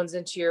arm bones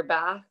into your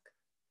back,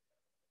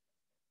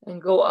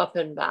 and go up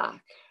and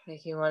back,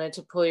 like you wanted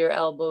to pull your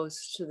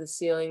elbows to the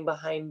ceiling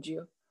behind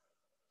you.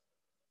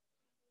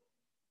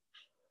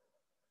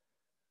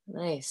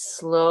 Nice,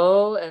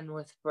 slow and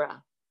with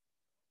breath.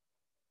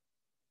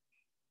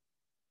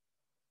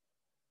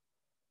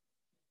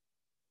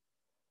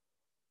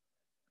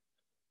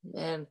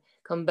 And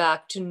come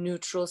back to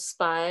neutral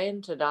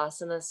spine,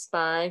 Tadasana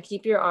spine.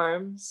 Keep your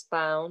arms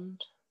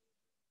bound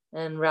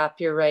and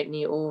wrap your right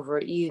knee over,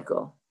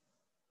 eagle.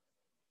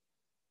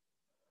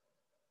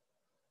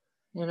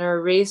 In our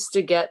race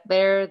to get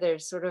there,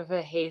 there's sort of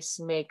a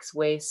haste makes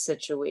waste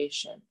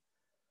situation.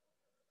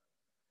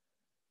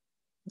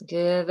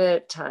 Give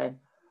it time.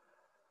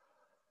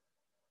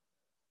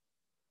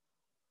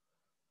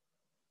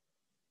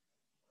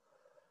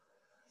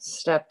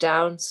 Step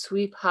down,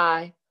 sweep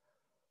high.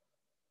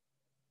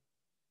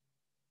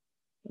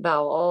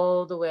 Bow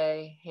all the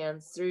way,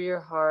 hands through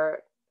your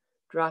heart.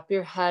 Drop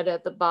your head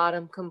at the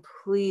bottom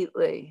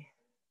completely.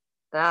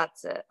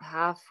 That's it.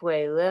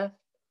 Halfway lift.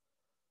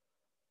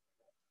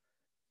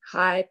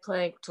 High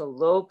plank to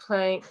low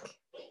plank.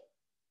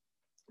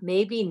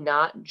 Maybe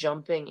not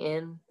jumping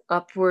in.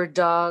 Upward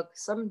dog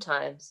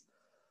sometimes.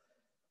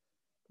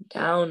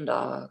 Down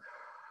dog.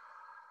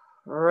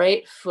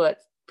 Right foot.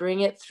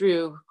 Bring it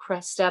through.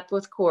 Step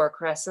with core.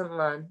 Crescent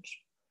lunge.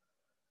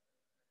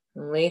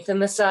 Lengthen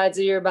the sides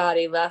of your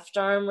body. Left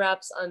arm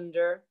wraps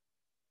under.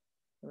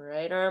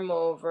 Right arm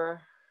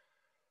over.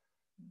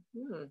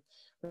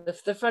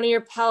 Lift the front of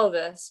your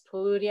pelvis.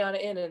 Pull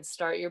Uddiyana in and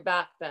start your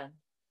back bend.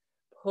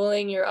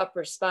 Pulling your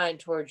upper spine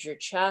towards your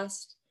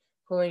chest.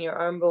 Pulling your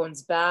arm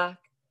bones back.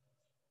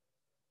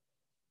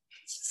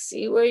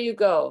 See where you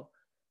go.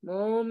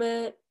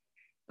 Moment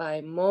by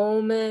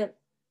moment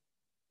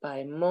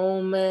by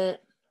moment.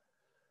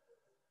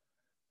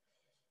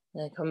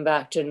 Then come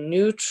back to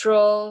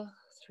neutral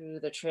through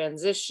the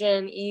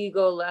transition.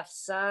 Eagle left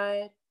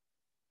side.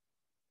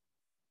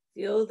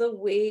 Feel the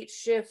weight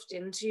shift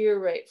into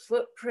your right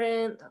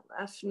footprint. The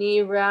left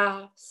knee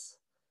wraps.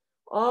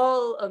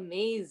 All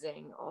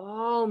amazing,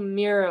 all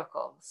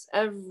miracles,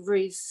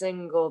 every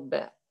single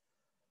bit.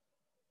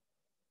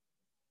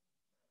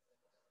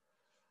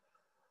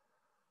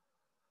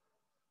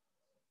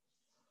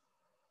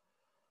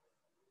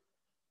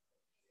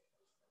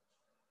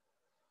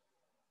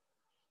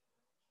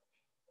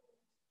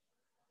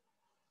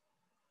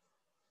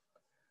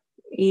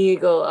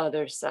 Eagle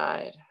other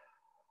side.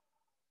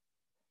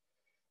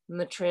 And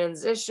the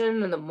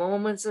transition and the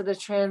moments of the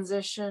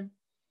transition,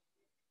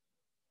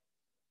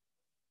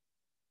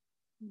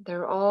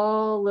 they're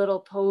all little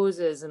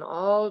poses and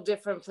all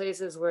different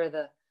places where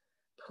the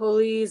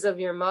pulleys of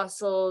your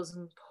muscles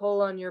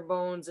pull on your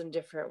bones in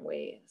different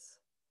ways.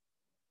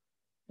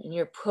 And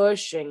you're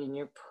pushing and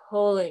you're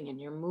pulling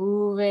and you're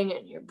moving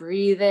and you're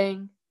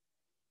breathing.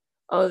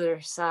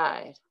 Other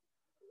side.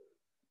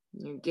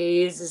 Your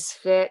gaze is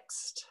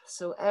fixed.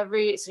 So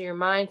your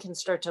mind can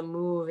start to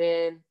move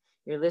in.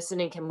 Your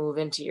listening can move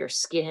into your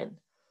skin.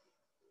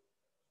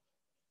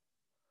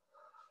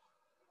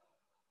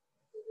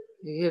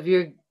 You give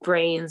your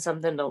brain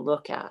something to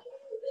look at.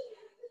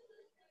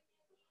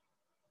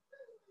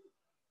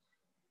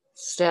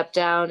 Step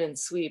down and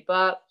sweep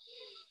up.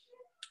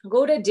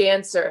 Go to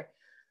dancer.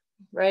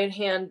 Right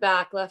hand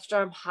back, left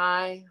arm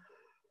high.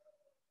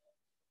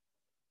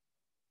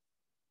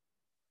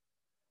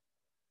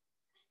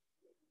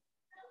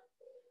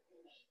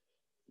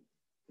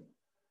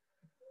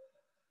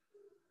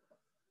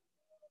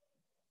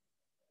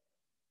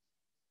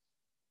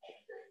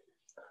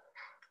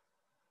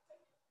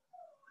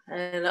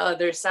 And the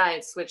other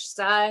side, switch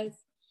sides.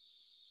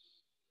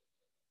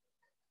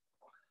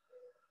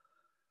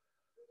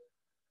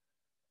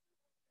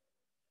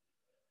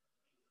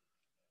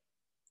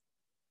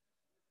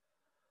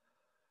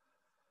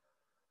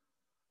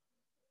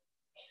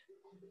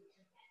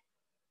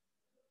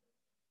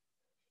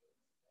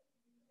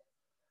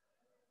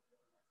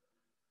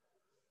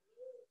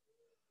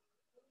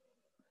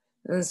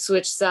 And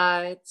switch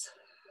sides.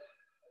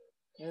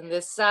 And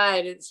this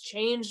side, it's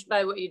changed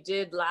by what you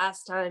did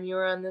last time you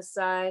were on this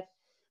side.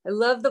 I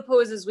love the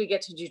poses we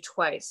get to do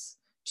twice.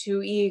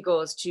 2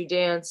 eagles, 2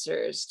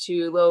 dancers,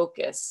 2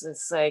 locusts.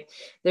 It's like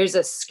there's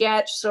a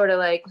sketch, sort of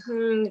like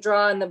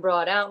draw in the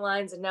broad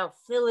outlines and now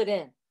fill it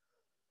in.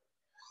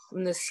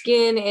 From the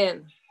skin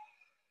in.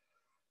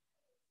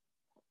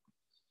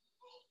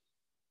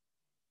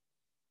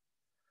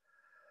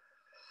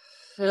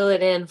 Fill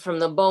it in from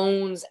the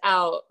bones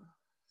out.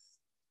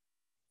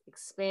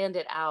 Expand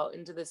it out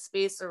into the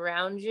space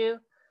around you.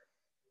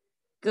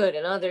 Good,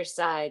 another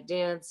side,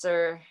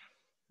 dancer.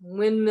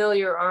 Windmill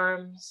your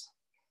arms.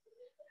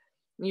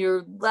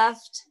 Your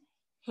left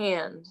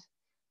hand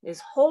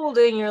is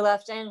holding your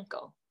left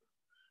ankle.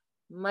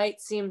 Might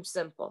seem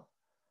simple.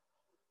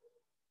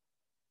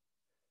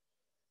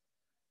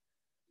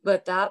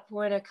 But that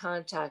point of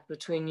contact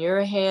between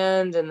your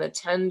hand and the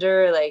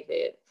tender, like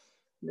the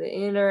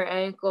inner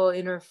ankle,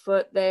 inner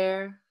foot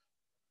there.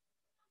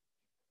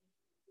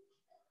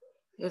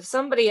 If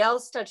somebody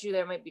else touched you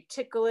there, it might be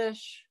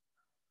ticklish.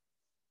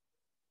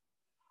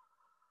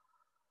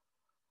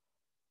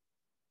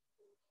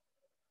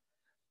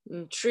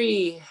 And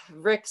tree,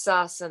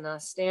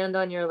 Vriksasana, stand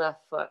on your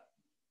left foot.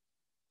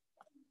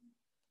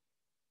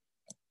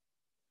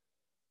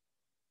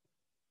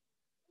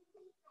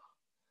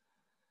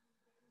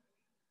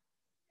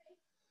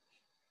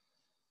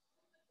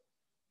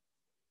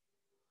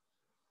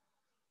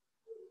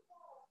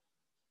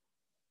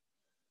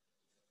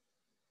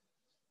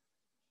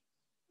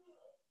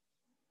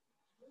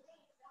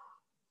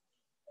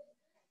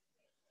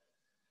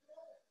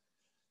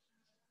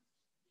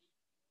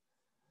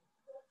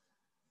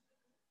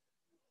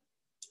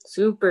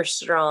 Super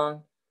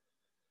strong.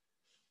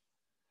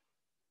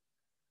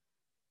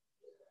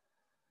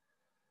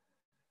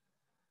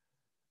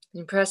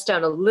 And press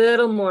down a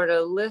little more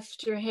to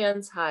lift your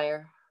hands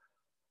higher.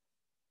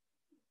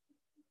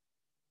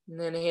 And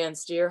then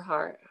hands to your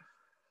heart.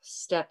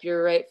 Step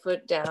your right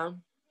foot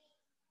down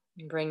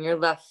and bring your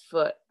left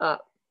foot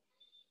up.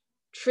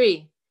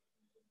 Tree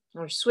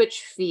or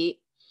switch feet.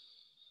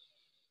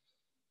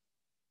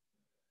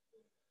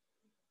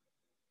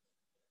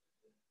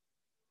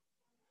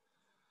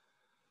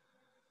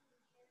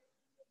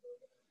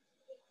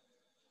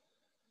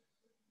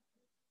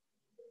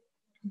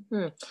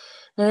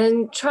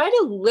 And try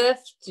to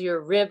lift your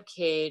rib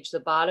cage, the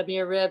bottom of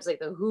your ribs, like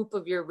the hoop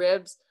of your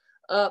ribs,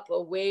 up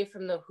away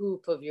from the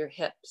hoop of your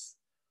hips.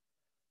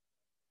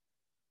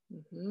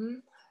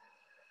 And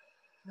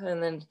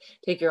then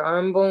take your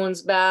arm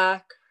bones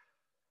back.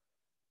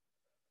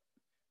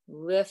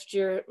 Lift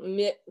your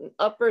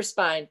upper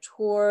spine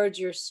towards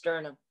your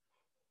sternum.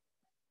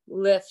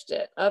 Lift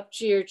it up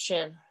to your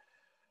chin.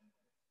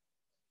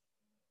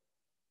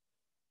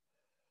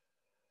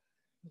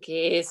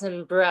 Gaze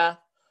and breath.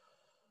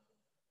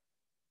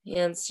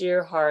 Hands to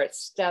your heart.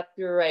 Step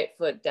your right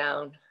foot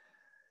down.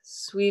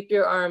 Sweep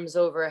your arms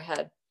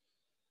overhead.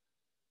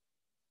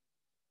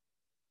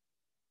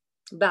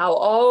 Bow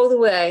all the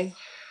way.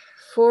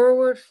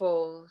 Forward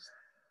fold.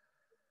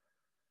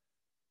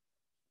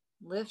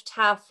 Lift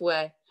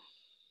halfway.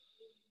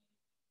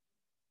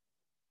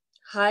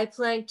 High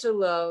plank to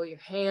low. Your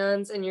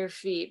hands and your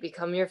feet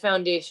become your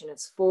foundation.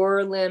 It's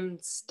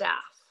four-limbed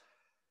staff.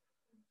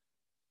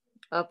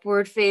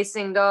 Upward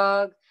facing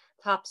dog.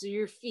 Tops of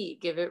your feet,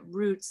 give it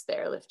roots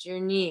there. Lift your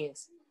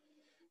knees.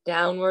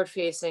 Downward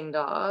facing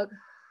dog.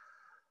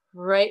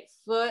 Right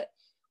foot,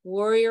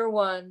 warrior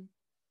one.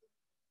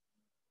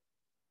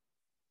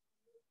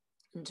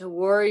 Into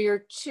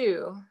warrior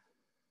two.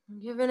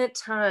 Giving it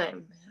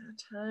time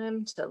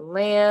to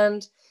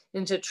land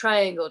into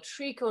triangle,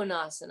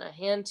 Trikonasana,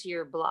 hand to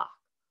your block.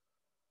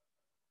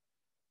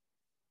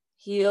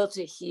 Heel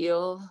to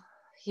heel.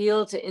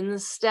 Heel to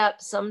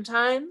instep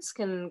sometimes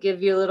can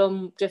give you a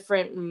little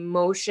different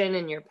motion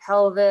in your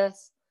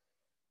pelvis,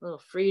 a little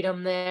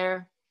freedom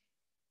there.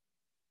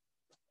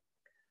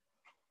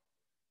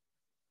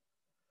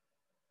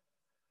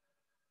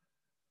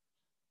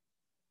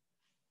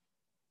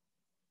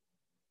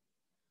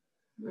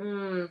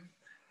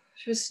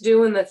 Just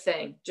doing the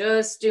thing,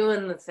 just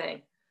doing the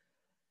thing.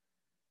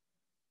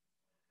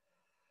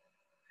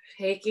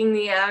 Taking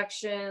the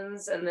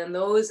actions, and then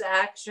those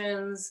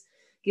actions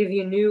give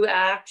you new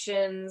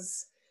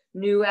actions,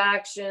 new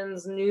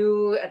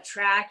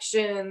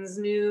attractions,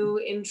 new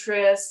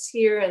interests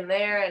here and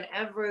there and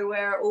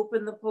everywhere.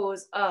 Open the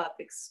pose up,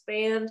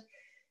 expand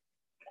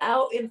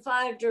out in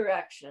 5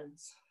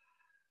 directions.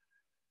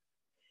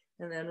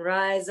 And then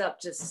rise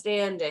up to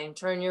standing.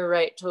 Turn your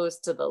right toes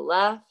to the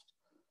left.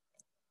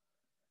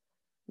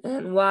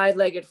 And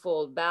wide-legged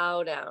fold,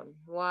 bow down.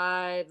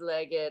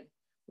 Wide-legged,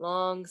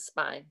 long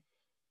spine.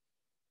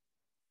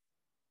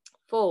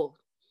 Fold.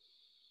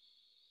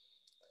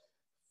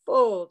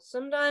 Fold.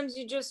 Sometimes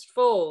you just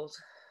fold.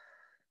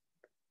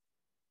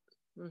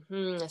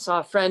 I saw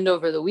a friend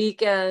over the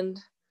weekend.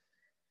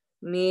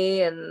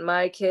 Me and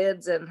my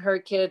kids and her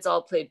kids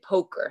all played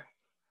poker.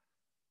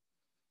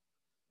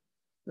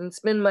 And it's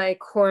been my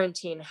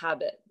quarantine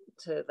habit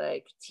to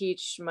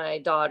teach my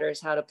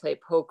daughters how to play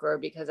poker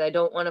because I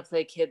don't want to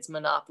play kids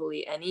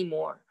Monopoly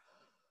anymore.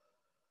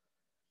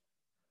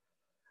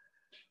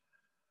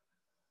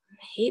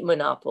 I hate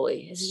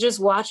Monopoly. It's just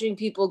watching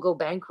people go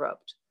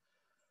bankrupt.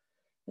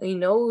 You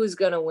know who's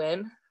gonna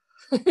win.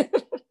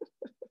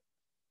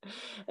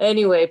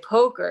 Anyway,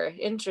 poker,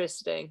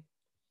 interesting.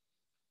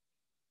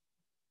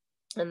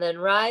 And then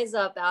rise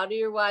up out of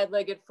your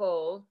wide-legged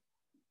fold.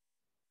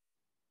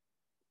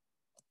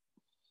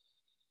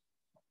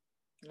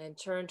 And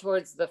turn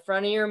towards the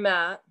front of your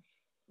mat.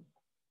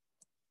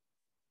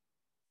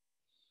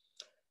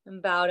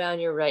 And bow down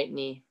your right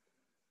knee.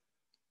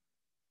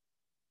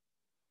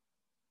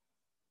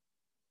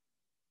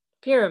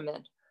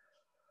 Pyramid.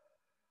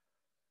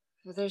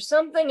 There's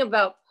something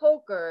about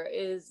poker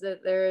is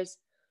that there's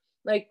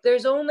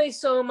only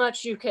so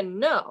much you can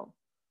know.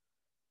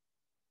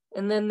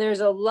 And then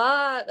there's a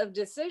lot of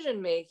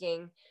decision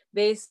making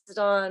based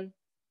on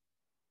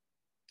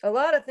a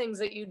lot of things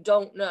that you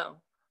don't know.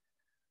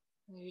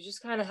 You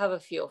just kind of have a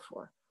feel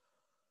for.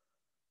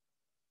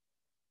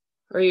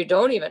 Or you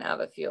don't even have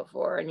a feel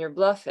for and you're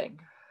bluffing.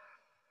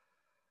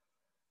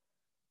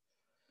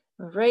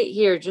 Right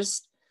here,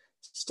 just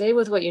stay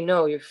with what you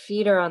know. Your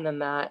feet are on the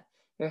mat.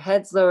 Your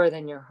head's lower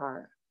than your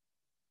heart.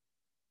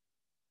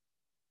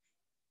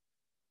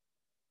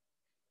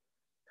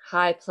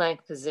 High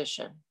plank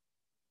position.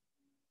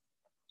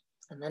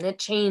 And then it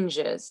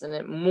changes and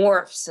it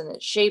morphs and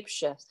it shape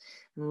shifts.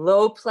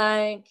 Low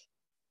plank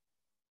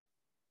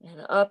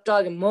and up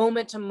dog, and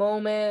moment to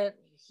moment,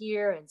 you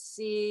hear and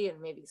see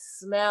and maybe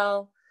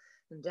smell.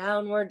 And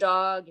downward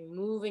dog, you're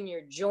moving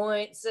your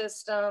joint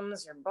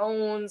systems, your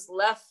bones,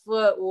 left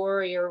foot,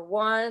 warrior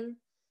one.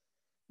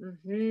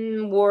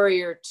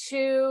 Warrior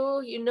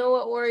two. You know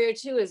what warrior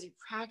two is. You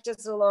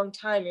practice a long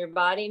time. Your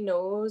body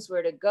knows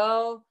where to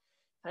go.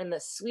 Find the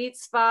sweet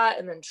spot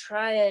and then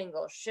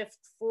triangle. Shift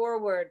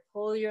forward.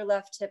 Pull your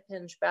left hip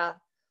hinge back.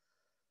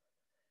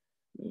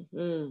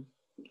 And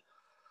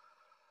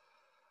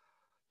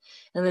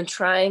then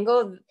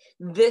triangle.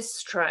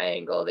 This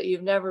triangle that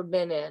you've never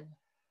been in.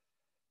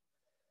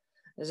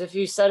 As if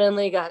you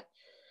suddenly got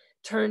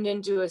turned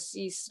into a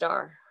sea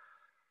star.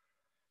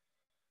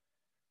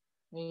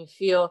 And you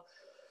feel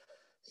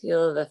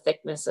the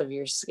thickness of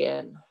your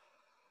skin.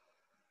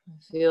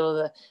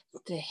 Feel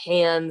the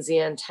hands, the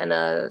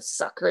antenna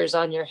suckers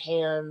on your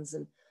hands,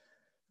 and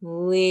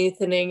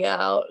lengthening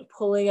out,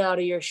 pulling out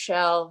of your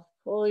shell.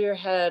 Pull your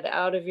head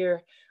out of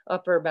your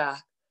upper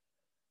back.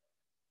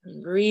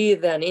 And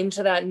breathe then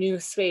into that new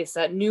space,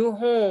 that new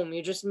home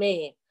you just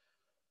made.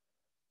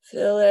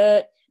 Fill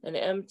it and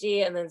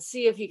empty, and then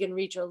see if you can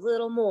reach a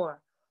little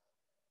more.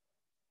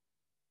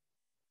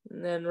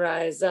 And then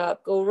rise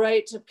up, go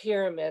right to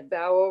pyramid,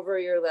 bow over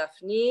your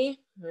left knee.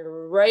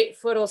 Your right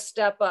foot will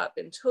step up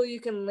until you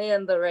can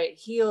land the right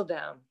heel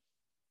down.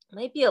 It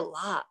might be a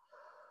lot.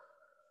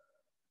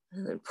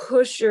 And then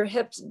push your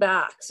hips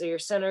back so your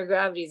center of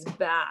gravity is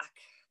back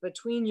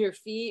between your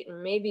feet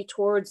and maybe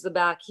towards the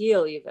back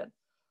heel even. And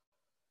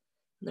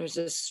there's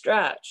a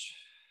stretch.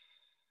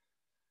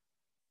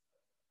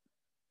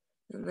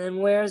 And then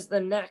where's the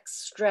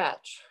next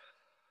stretch?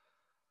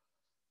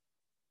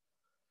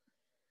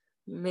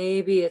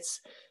 Maybe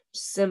it's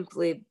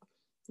simply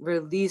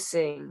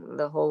releasing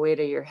the whole weight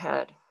of your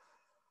head.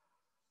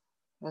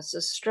 That's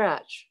a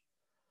stretch.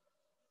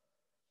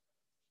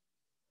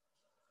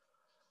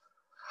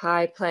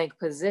 High plank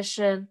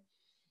position.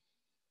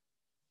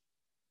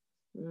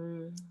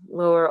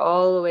 Lower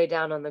all the way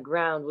down on the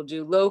ground. We'll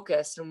do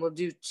locust and we'll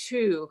do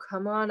two.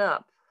 Come on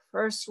up.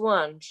 First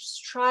one,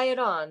 just try it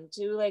on.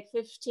 Do like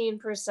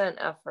 15%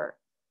 effort.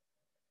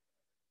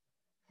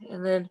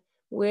 And then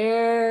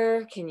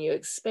where can you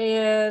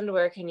expand?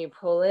 Where can you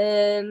pull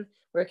in?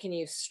 Where can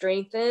you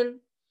strengthen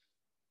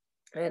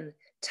and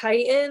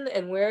tighten?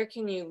 And where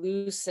can you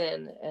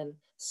loosen and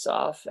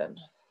soften?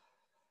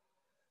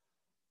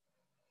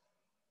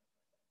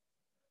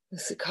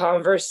 This is a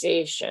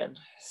conversation.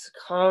 It's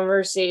a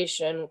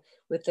conversation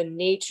with the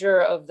nature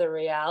of the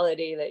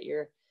reality that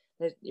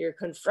you're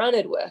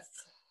confronted with.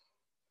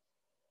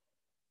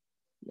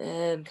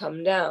 And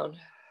come down.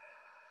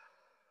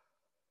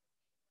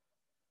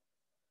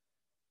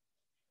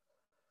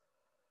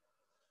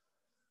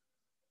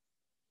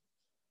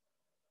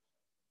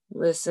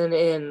 Listen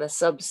in. The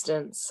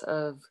substance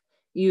of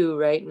you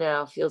right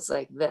now feels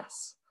like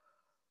this.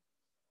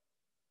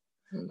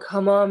 And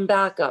come on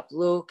back up,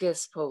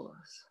 locust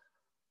pose.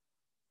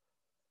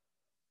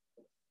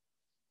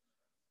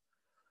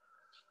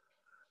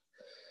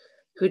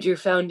 Could your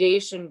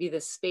foundation be the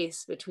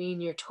space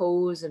between your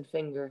toes and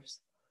fingers?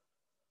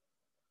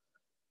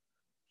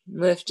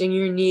 Lifting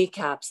your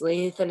kneecaps,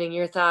 lengthening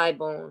your thigh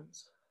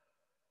bones.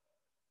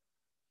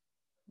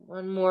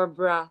 One more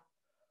breath.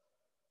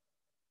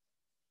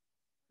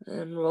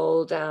 And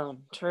roll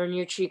down. Turn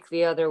your cheek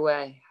the other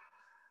way.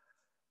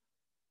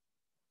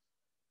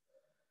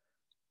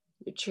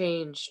 You're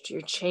changed.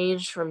 You're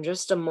changed from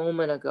just a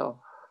moment ago.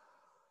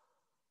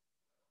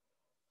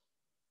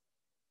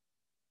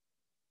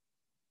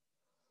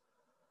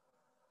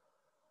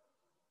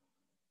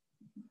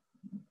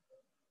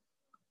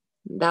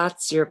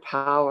 That's your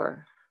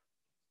power.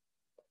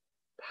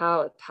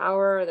 The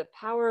power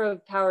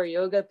of power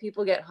yoga,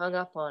 people get hung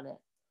up on it.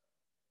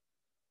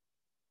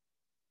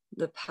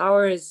 The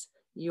power is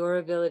your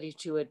ability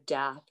to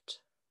adapt.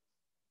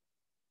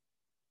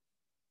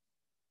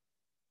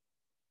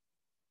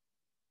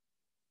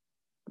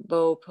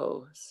 bow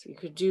pose. You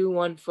could do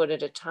 1 foot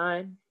at a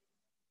time.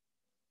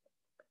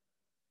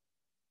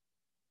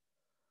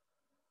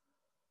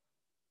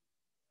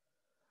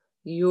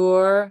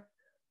 Your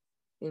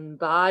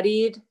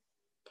embodied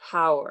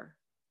power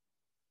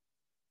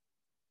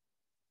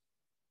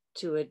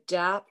to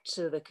adapt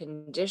to the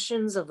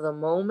conditions of the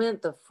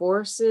moment, the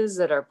forces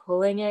that are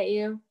pulling at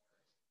you,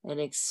 and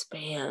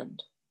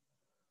expand.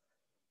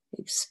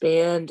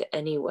 Expand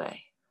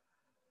anyway.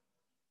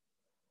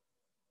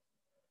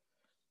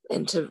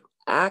 And to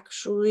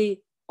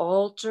actually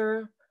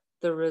alter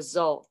the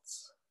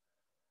results,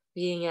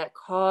 being at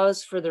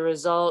cause for the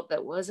result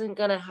that wasn't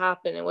going to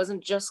happen. It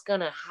wasn't just going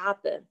to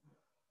happen.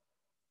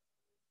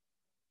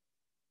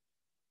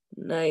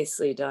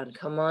 Nicely done.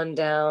 Come on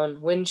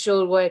down.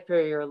 Windshield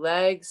wiper your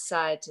legs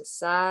side to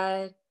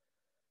side.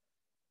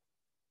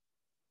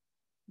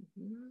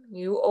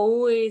 You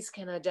always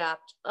can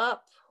adapt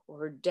up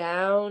or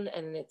down,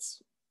 and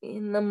it's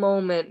in the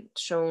moment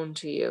shown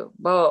to you.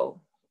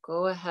 Bow,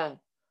 go ahead.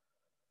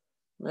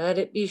 Let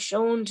it be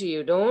shown to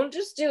you. Don't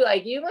just do,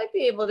 like, you might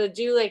be able to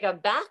do like a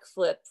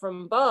backflip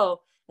from bow,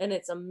 and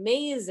it's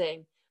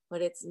amazing,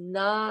 but it's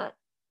not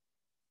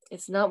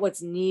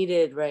what's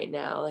needed right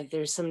now. Like,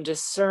 there's some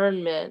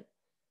discernment.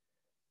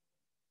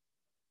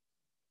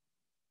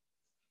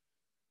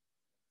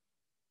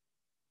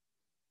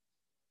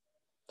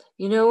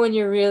 You know when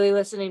you're really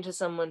listening to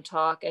someone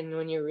talk and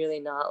when you're really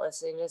not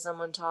listening to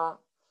someone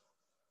talk?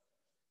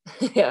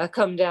 Yeah,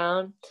 come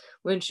down.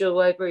 Windshield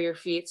wiper your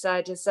feet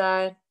side to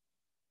side.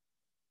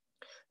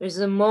 There's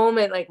a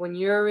moment like when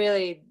you're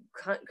really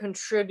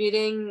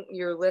contributing,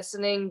 you're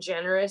listening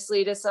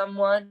generously to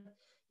someone,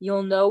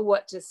 you'll know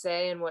what to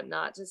say and what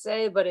not to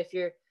say. But if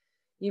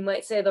you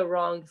might say the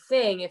wrong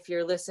thing if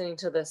you're listening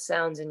to the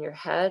sounds in your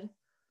head.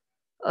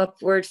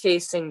 Upward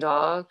facing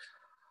dog,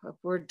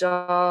 upward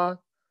dog.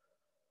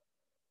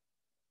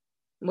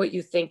 What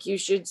you think you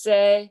should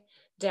say,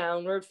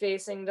 downward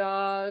facing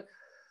dog.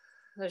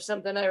 There's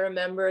something I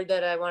remembered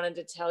that I wanted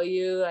to tell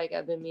you. Like,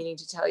 I've been meaning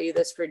to tell you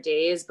this for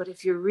days, but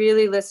if you're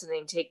really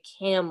listening, take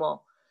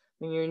camel.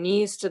 Bring your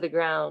knees to the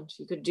ground.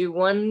 You could do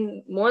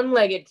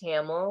one-legged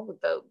camel with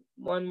the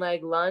one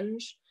leg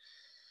lunge,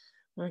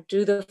 or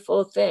do the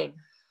full thing.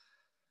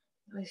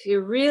 If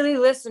you're really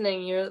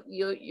listening,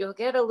 you'll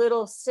get a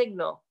little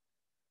signal,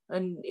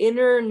 an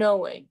inner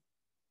knowing.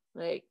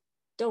 Like,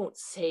 don't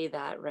say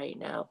that right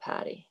now,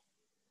 Patty.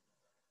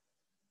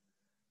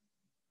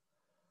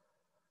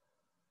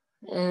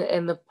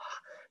 And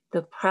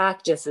the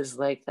practice is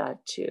like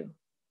that too.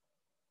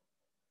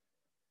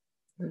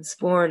 It's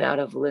born out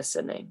of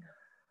listening.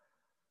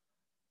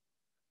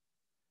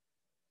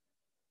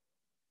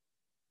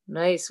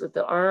 Nice with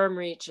the arm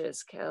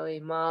reaches, Kelly,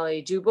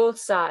 Molly. Do both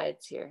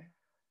sides here.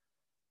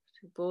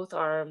 Do both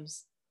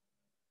arms.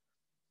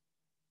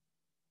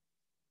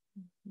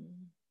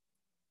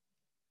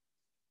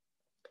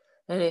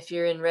 And if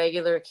you're in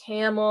regular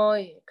camel,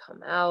 you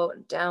come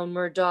out,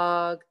 downward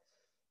dog.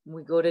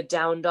 We go to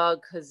down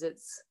dog because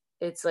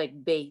it's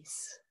like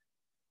base.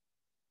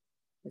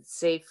 It's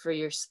safe for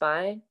your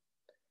spine.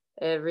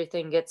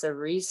 Everything gets a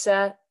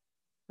reset,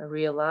 a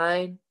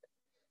realign.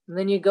 And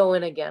then you go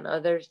in again,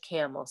 other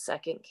camel,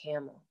 second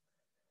camel.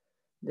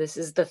 This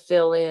is the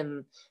fill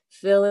in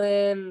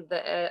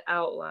the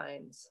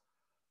outlines.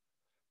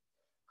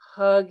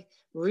 Hug,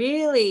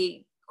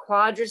 really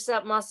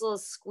quadricep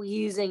muscles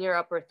squeezing your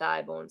upper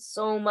thigh bones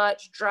so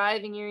much,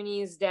 driving your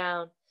knees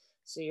down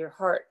so your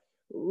heart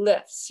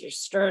lifts, your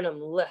sternum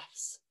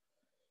lifts.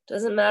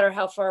 Doesn't matter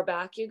how far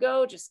back you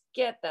go, just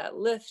get that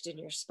lift in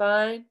your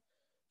spine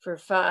for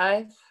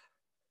 5,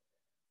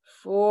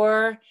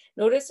 4.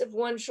 Notice if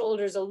one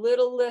shoulder's a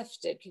little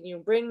lifted, can you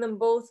bring them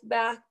both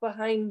back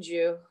behind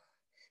you?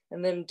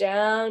 And then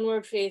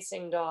downward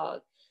facing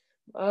dog.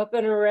 Up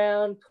and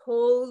around,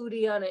 pull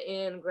Uddiyana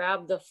in,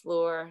 grab the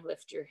floor,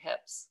 lift your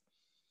hips.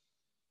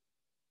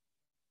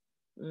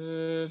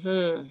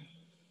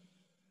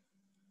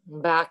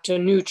 Back to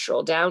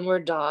neutral,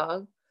 downward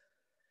dog.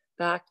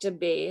 Back to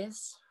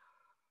base.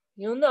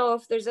 You'll know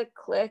if there's a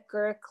click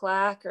or a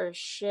clack or a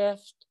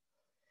shift.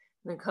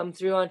 And then come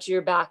through onto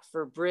your back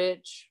for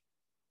bridge.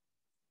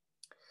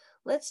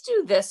 Let's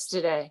do this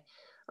today.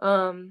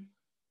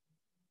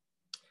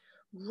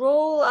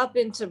 Roll up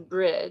into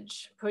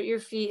bridge. Put your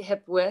feet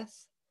hip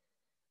width.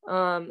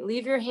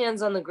 Leave your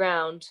hands on the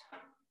ground,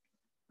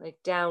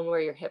 like down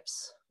where your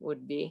hips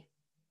would be.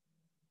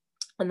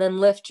 And then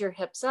lift your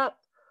hips up.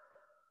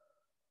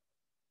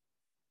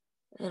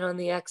 And on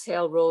the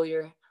exhale, roll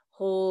your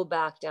whole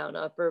back down,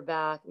 upper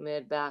back,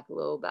 mid back,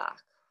 low back.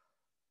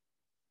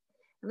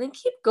 And then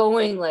keep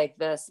going like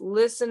this,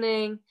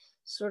 listening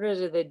sort of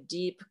to the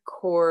deep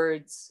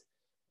chords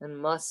and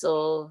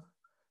muscle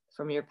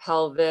from your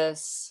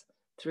pelvis,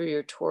 through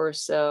your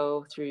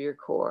torso, through your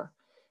core.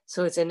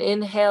 So it's an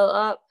inhale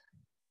up,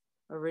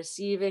 a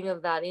receiving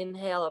of that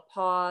inhale, a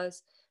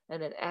pause,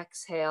 and an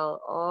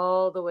exhale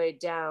all the way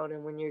down.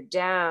 And when you're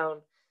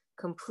down,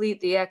 complete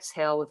the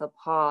exhale with a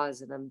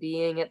pause and a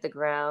being at the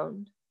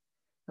ground.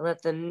 And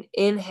let the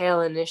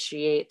inhale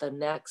initiate the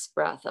next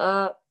breath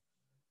up.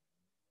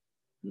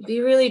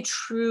 Be really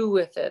true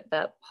with it,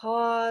 that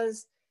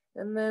pause,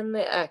 and then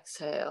the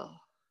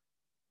exhale.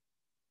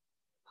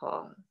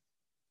 Pause.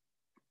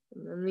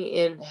 And then the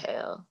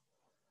inhale.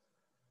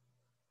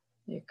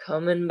 You're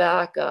coming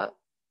back up.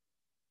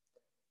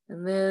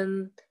 And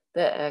then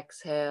the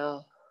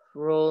exhale,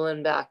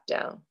 rolling back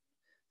down.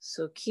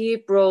 So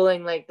keep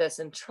rolling like this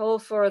until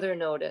further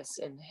notice.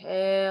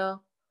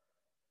 Inhale.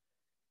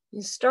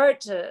 You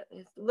start to,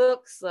 it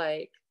looks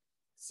like,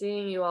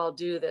 seeing you all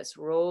do this,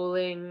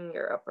 rolling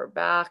your upper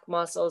back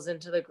muscles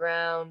into the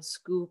ground,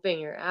 scooping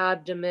your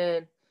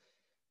abdomen,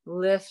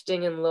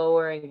 lifting and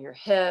lowering your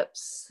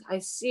hips. I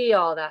see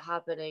all that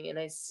happening, and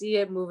I see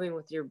it moving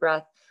with your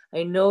breath.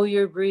 I know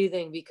you're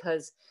breathing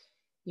because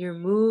you're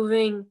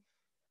moving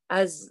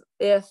as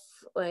if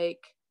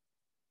like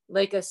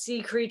a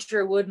sea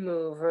creature would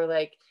move, or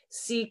like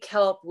sea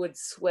kelp would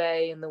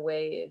sway in the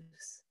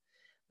waves.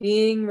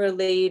 Being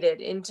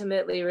related,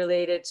 intimately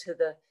related to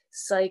the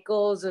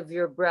cycles of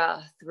your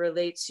breath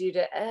relates you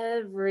to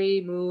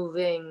every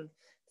moving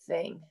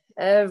thing,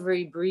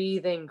 every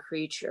breathing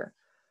creature.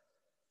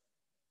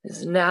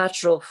 This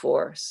natural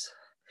force.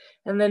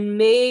 And then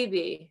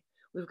maybe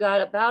we've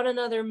got about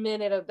another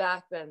minute of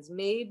back bends.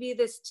 Maybe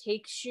this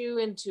takes you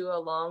into a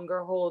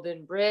longer hold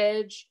in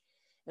bridge,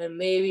 and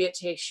maybe it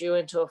takes you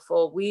into a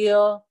full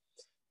wheel.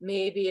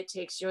 Maybe it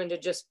takes you into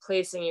just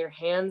placing your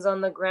hands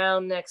on the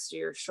ground next to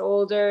your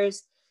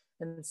shoulders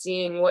and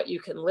seeing what you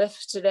can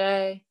lift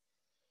today.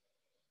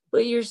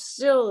 But you're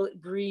still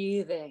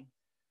breathing.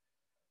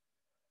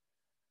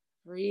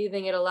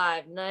 Breathing it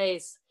alive.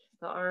 Nice.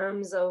 The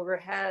arms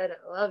overhead.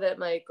 I love it,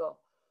 Michael.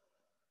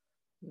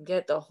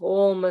 Get the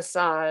whole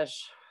massage.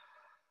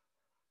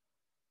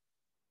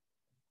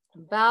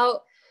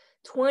 About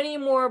 20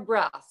 more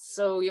breaths.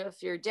 So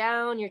if you're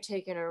down, you're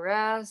taking a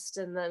rest,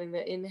 and then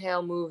the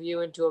inhale move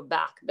you into a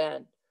back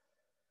bend.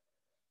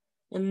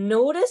 And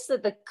notice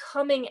that the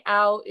coming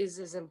out is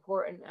as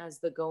important as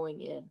the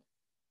going in.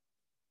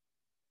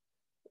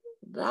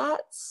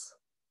 That's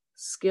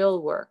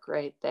skill work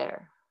right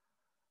there.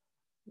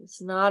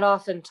 It's not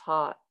often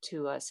taught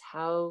to us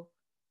how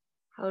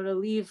to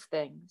leave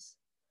things,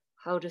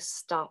 how to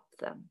stop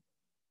them,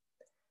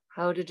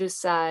 how to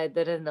decide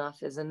that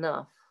enough is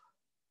enough.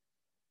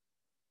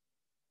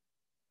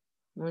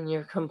 When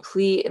you're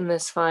complete in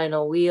this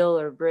final wheel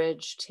or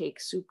bridge, take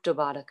Supta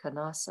Baddha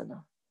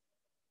Konasana.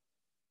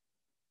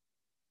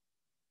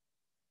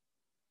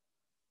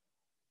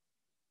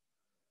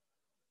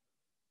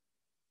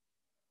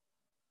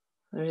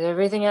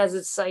 Everything has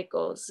its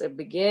cycles. They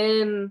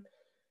begin,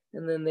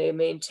 and then they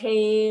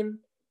maintain,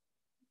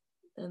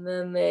 and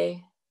then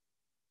they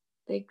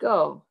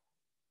go.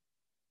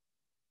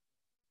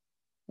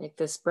 Like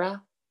this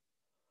breath.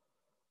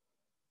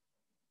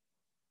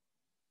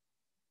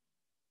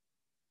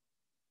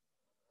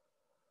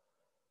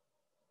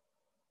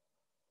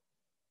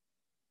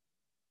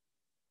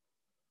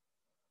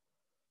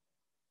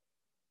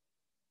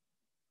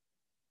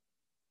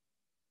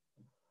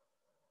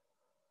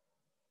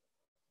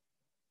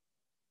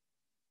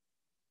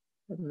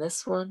 And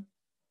this one.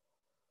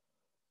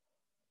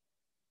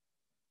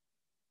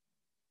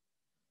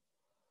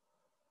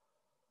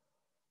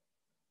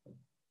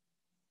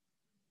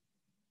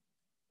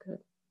 Good.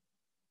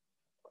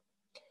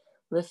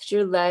 Lift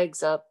your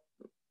legs up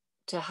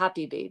to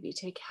happy baby.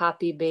 Take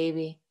happy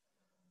baby.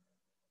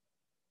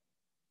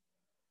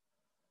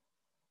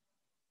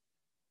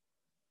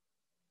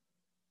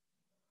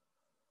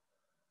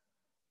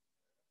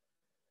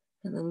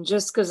 And then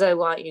just because I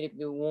want you to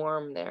be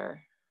warm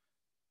there,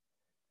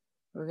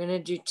 we're going to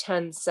do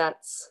 10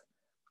 sets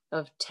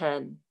of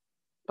 10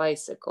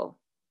 bicycle.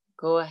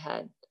 Go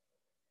ahead.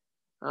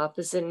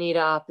 Opposite knee to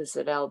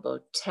opposite elbow.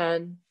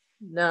 10,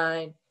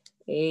 9,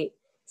 8,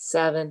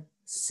 7,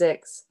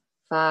 6,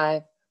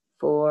 5,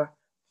 4,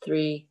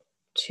 3,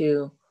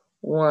 2,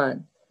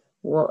 1.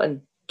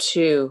 1,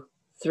 2,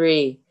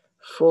 3,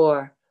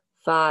 4,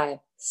 5,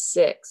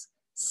 6,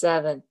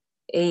 7,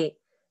 8,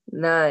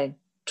 9,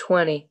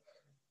 20.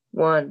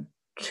 1,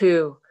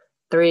 2,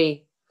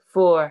 3,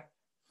 4,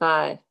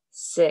 5,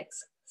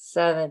 6,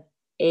 7,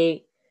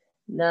 8,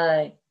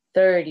 9,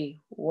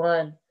 30.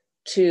 1,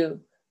 2,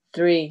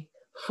 3,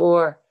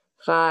 4,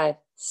 5,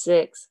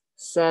 6,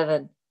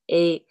 7,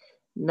 8,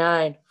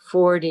 9,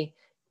 40.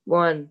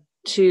 1,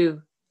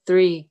 2,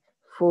 3,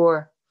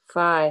 4,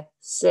 5,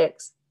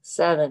 6,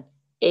 7,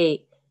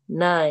 8,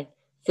 9,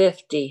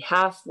 50.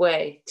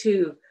 Halfway.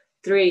 2,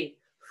 3,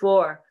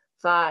 4,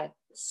 5,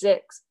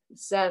 6,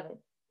 7,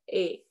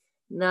 8,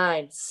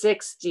 9,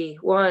 60.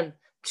 1,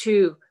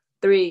 2,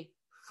 3,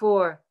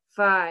 4,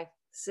 5,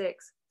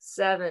 6,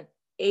 7,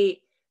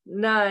 8,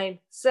 9,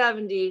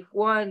 70.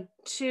 1,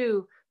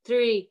 2,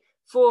 3,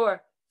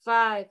 4,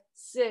 5,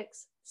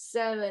 6,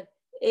 7,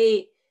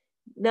 8,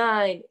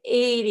 9,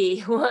 80.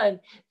 1,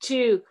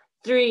 2,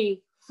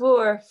 3,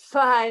 4,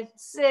 5,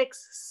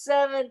 6,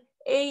 7,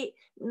 8,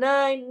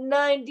 9,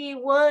 90.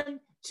 1,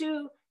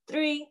 2,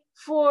 3,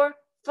 4,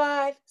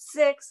 5,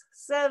 6,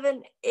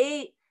 7,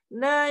 8,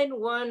 9,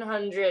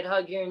 100.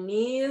 Hug your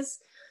knees,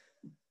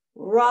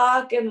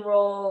 rock and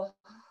roll.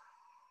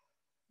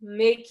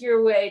 Make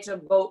your way to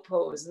boat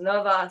pose,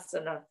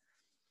 Navasana.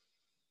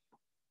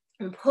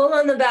 And pull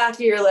on the back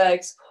of your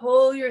legs,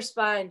 pull your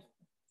spine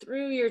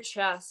through your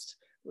chest,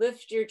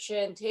 lift your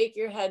chin, take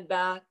your head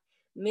back,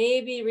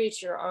 maybe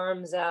reach your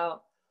arms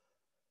out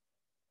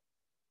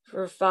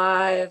for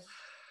 5,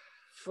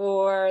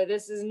 4.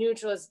 This is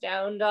neutral, it's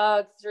down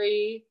dog.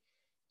 3,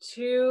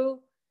 2,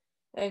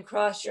 and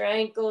cross your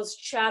ankles,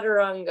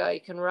 chaturanga.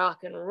 You can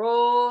rock and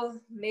roll,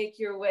 make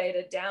your way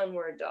to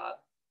downward dog.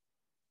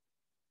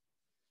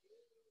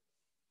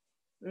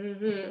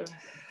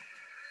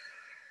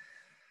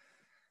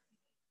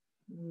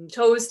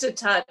 Toes to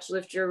touch,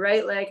 lift your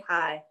right leg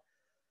high.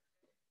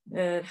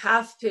 And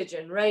half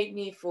pigeon, right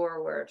knee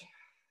forward.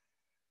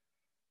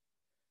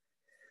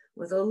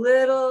 With a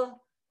little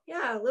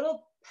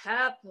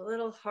pep, a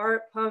little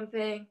heart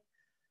pumping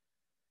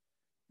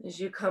as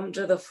you come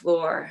to the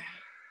floor.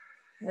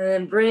 And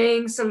then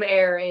bring some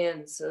air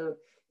in so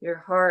your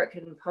heart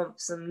can pump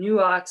some new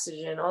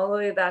oxygen all the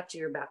way back to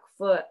your back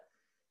foot,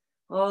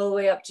 all the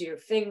way up to your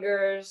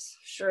fingers.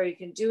 Sure, you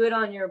can do it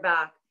on your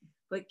back,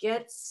 but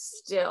get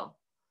still.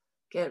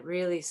 Get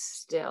really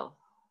still.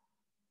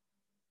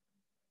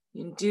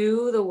 You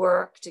do the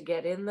work to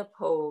get in the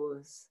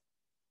pose.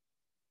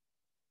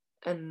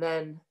 And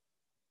then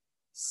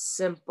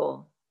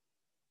simple,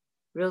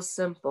 real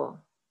simple.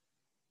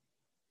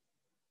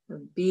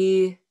 And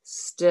be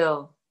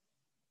still.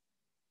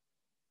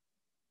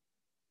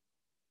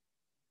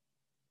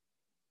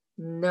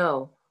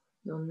 Know,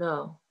 you'll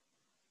know.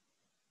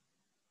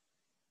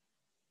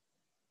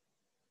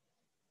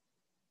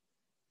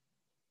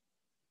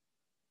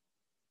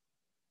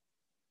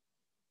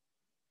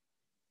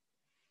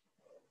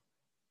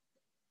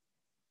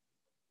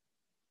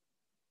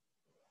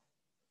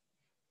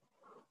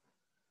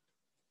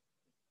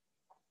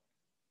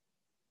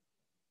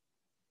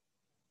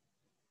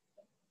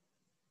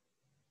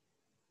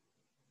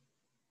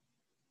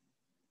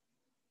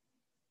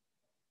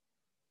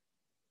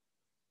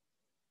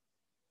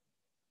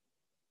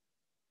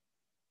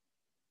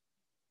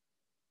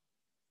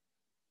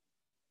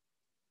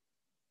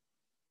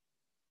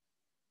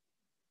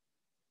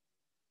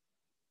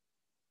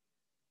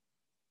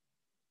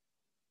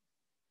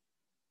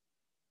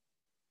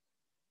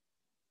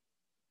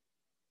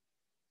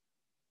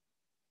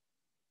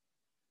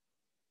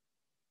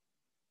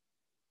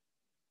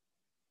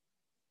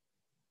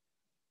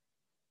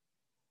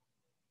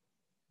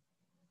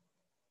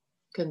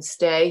 Can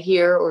stay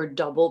here or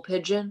double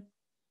pigeon.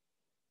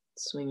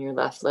 Swing your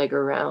left leg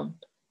around.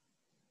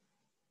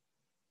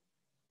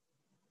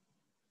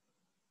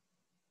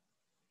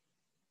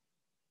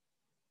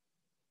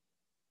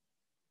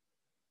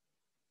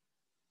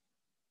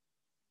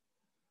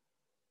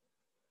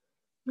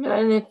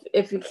 And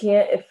if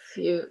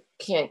you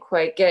can't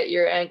quite get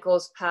your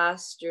ankles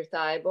past your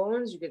thigh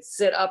bones, you could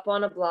sit up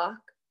on a block,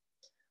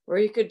 or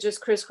you could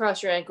just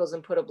crisscross your ankles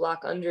and put a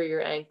block under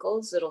your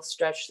ankles. It'll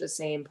stretch the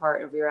same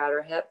part of your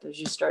outer hip as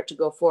you start to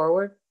go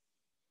forward.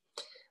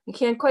 You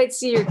can't quite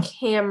see your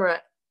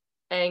camera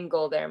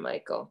angle there,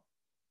 Michael.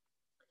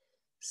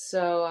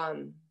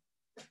 So,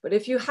 but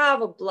if you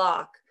have a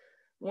block,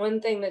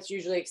 one thing that's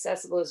usually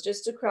accessible is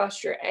just to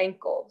cross your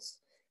ankles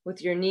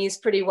with your knees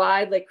pretty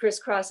wide, like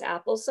crisscross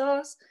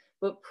applesauce,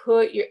 but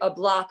put a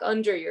block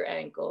under your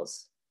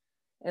ankles.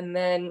 And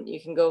then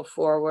you can go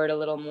forward a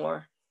little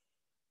more.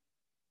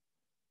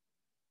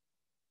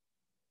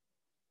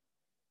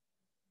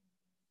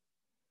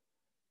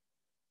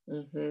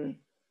 The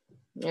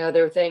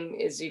other thing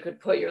is you could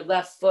put your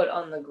left foot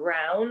on the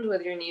ground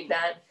with your knee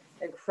bent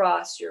and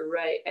cross your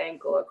right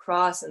ankle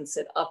across and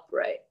sit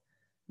upright.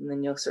 And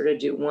then you'll sort of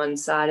do one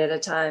side at a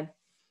time.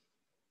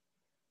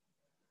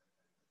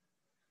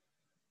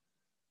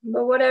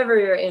 But whatever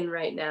you're in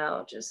right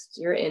now, just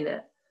you're in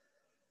it.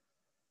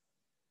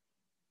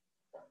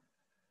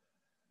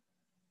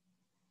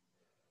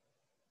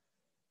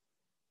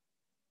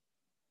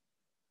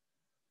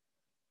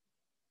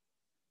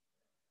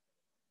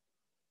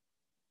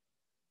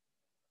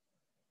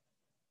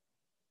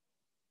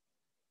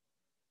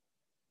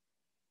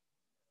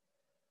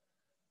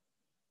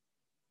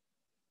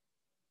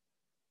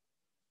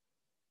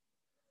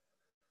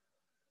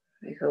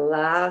 Take a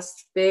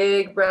last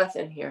big breath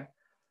in here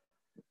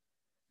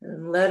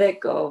and let it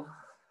go.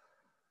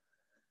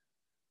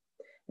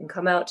 And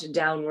come out to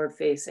downward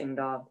facing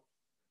dog.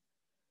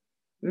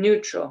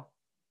 Neutral.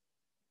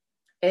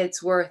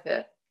 It's worth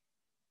it.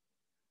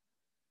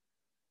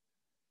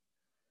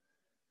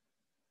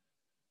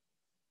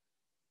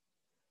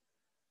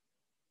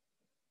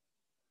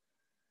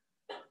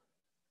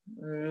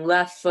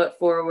 Left foot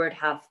forward,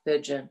 half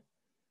pigeon.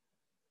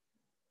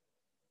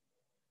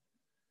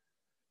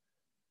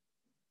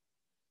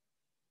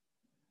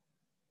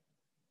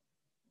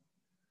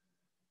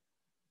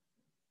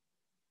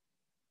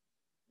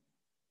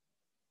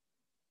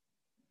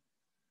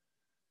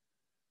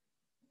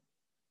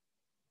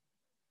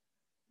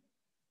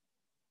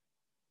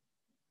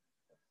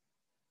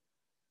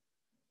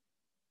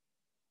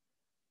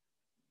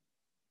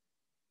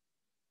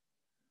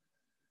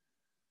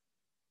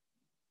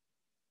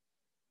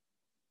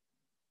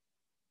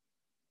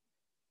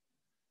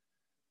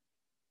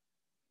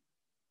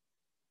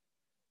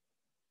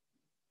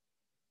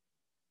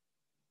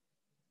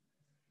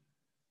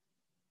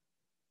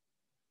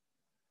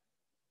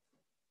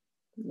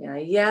 Yeah,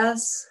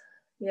 yes,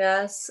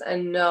 yes,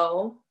 and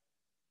no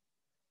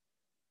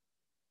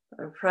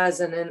are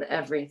present in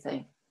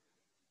everything.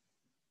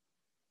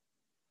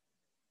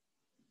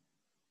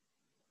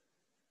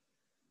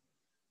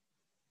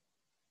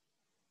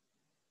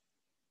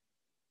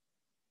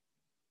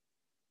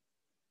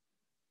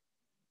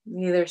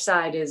 Neither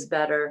side is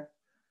better.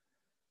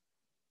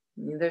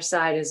 Neither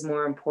side is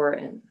more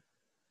important.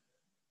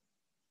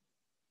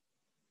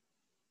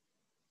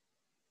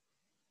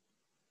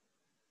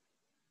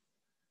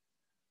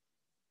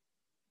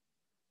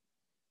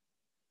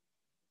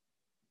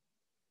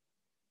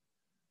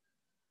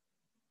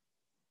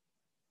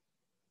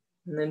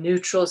 In the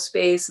neutral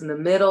space, in the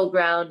middle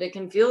ground, it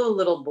can feel a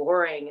little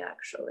boring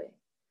actually,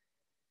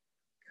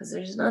 because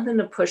there's nothing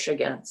to push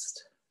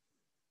against.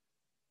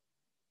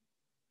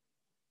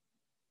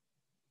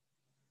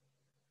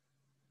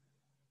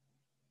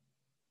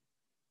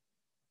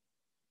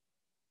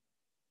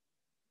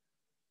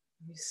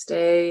 You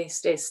stay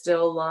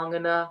still long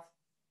enough.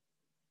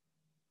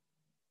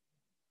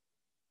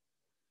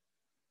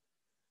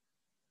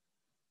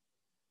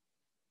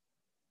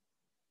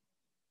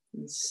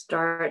 And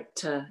start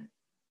to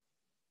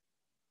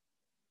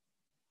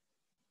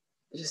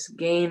just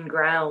gain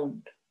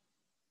ground.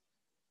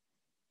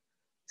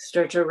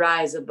 Start to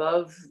rise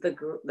above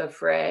the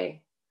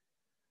fray.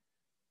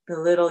 The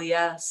little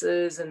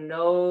yeses and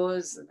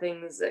nos, the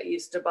things that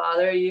used to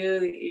bother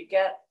you, you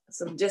get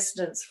some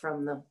distance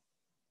from them.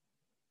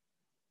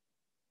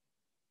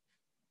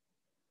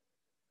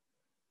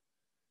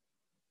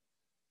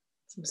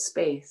 Some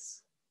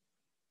space.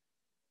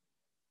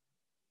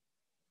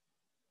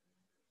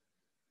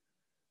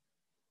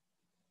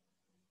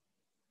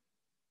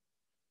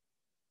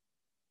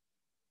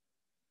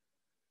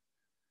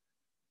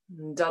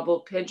 Double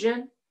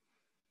pigeon.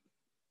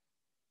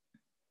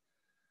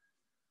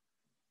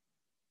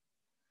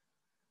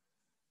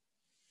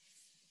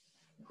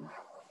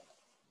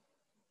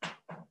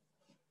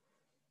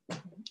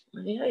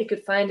 Yeah, you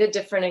could find a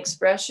different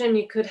expression.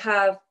 You could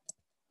have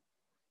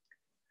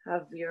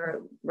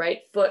your right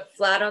foot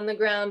flat on the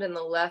ground and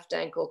the left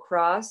ankle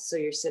crossed, so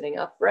you're sitting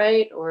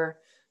upright, or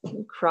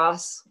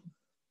cross.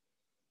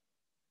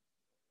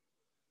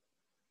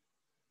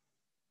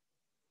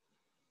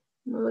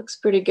 It looks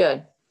pretty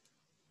good.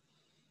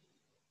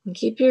 And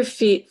keep your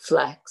feet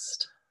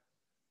flexed.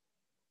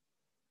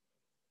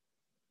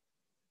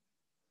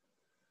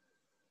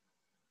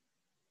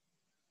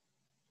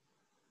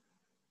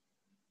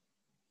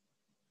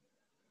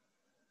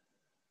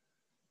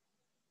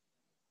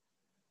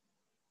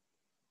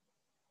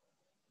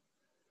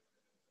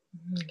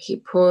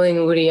 Keep pulling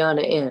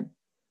Uddiyana in.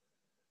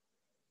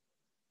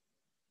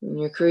 And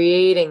you're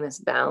creating this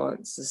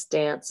balance, this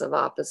dance of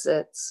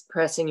opposites,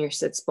 pressing your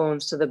sits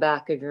bones to the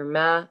back of your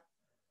mat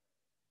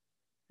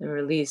and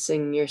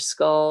releasing your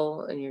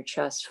skull and your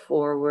chest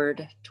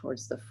forward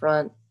towards the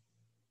front.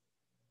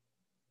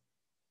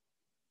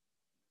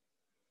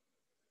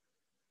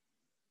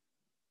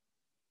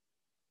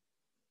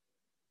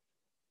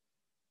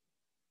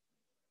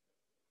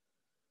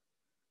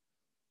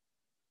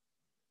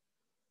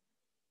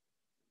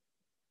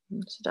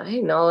 I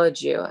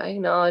acknowledge you. I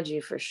acknowledge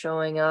you for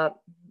showing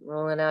up,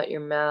 rolling out your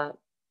mat,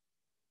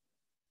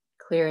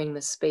 clearing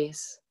the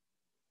space.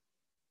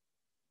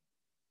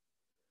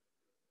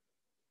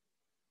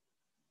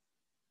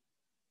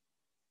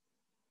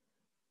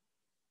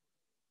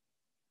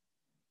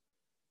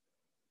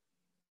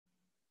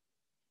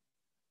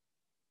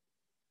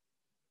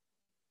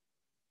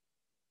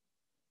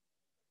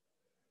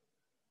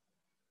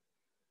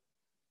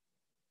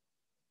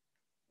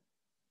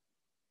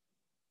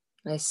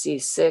 I see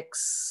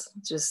 6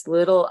 just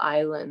little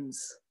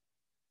islands,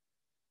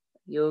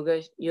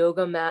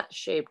 yoga mat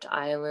shaped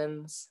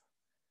islands.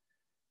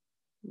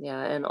 Yeah,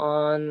 and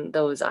on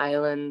those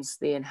islands,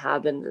 the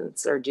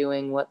inhabitants are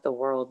doing what the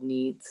world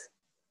needs.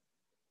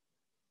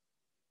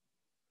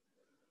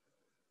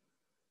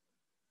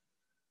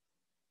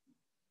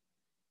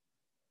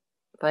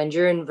 Find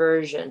your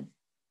inversion.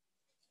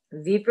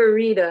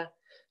 Viparita,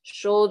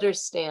 shoulder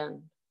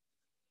stand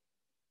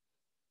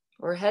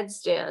or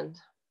headstand.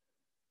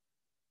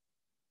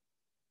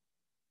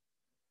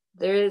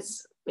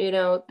 There's,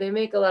 they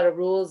make a lot of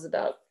rules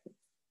about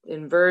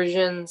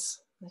inversions.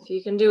 If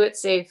you can do it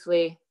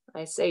safely,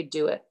 I say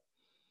do it.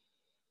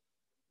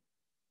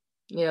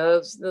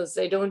 They'll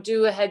say don't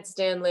do a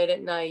headstand late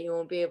at night, you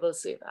won't be able to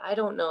sleep. I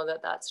don't know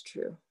that that's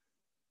true.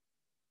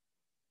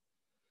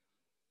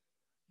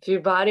 If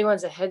your body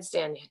wants a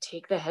headstand, you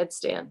take the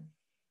headstand.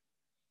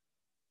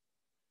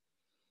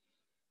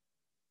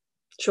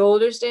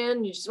 Shoulder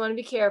stand, you just want to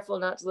be careful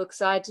not to look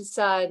side to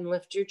side and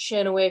lift your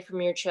chin away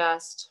from your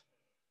chest.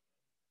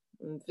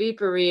 And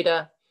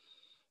Viparita,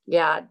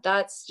 yeah,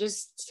 that's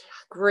just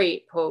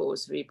great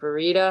pose,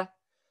 Viparita.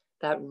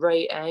 That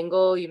right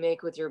angle you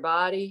make with your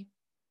body.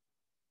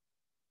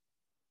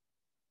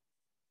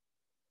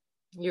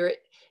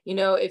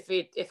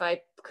 If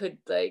I could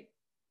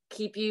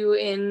keep you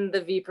in the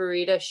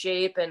Viparita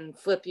shape and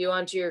flip you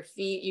onto your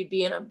feet, you'd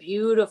be in a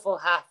beautiful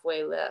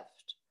halfway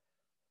lift.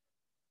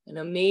 an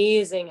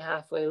amazing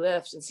halfway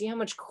lift, and see how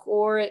much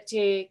core it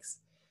takes.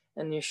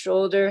 And your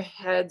shoulder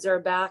heads are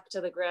back to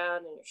the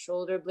ground and your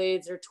shoulder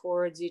blades are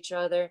towards each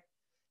other.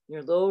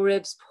 Your low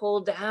ribs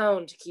pull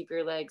down to keep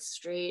your legs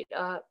straight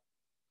up.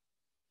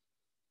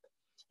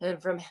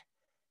 And from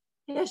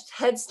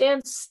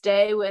headstand,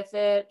 stay with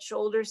it.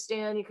 Shoulder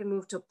stand, you can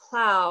move to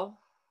plow.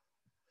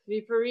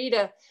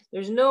 Viparita,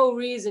 there's no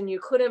reason you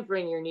couldn't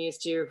bring your knees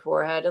to your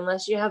forehead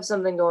unless you have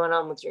something going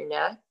on with your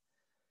neck.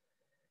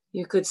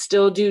 You could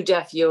still do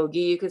Deaf Yogi.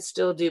 You could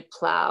still do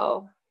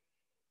plow.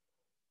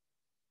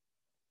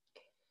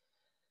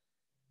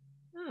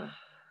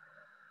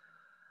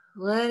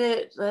 Let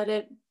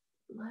it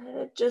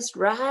just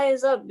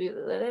rise up.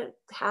 Let it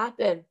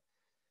happen.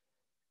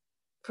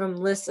 From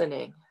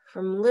listening.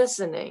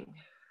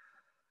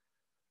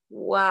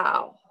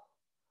 Wow.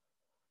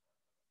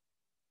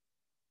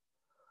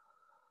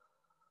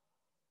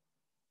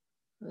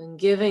 And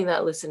giving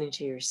that listening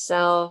to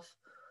yourself.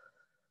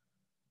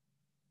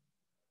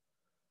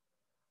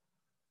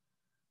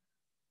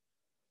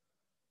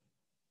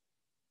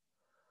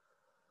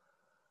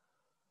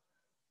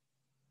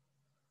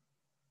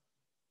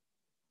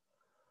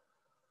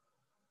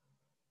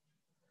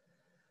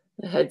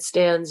 The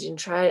headstands, you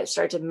can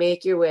start to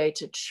make your way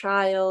to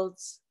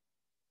child's.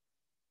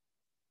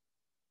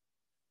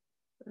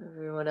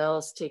 Everyone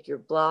else, take your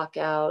block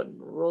out and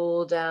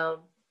roll down.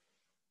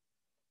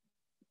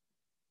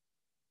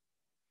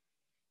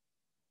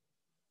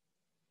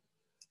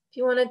 If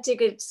you want to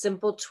take a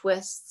simple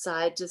twist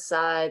side to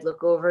side,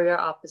 look over your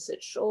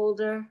opposite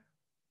shoulder.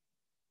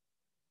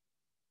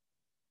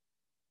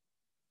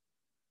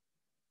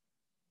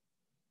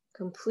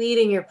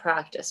 Completing your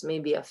practice,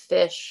 maybe a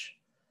fish.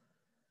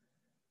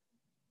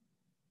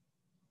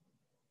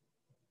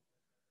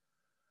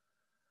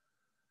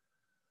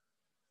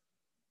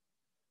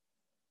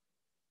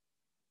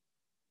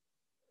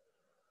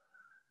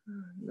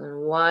 And then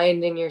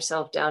winding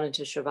yourself down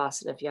into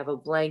Shavasana. If you have a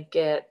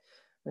blanket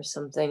or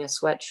something, a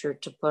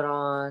sweatshirt to put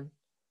on,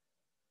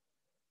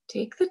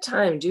 take the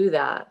time, do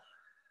that.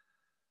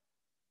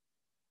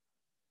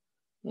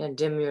 And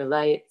dim your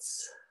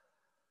lights.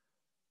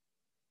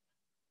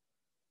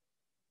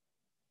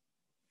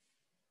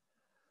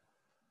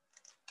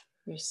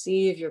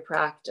 Receive your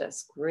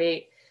practice.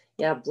 Great.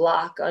 Yeah,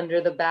 block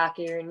under the back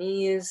of your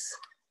knees.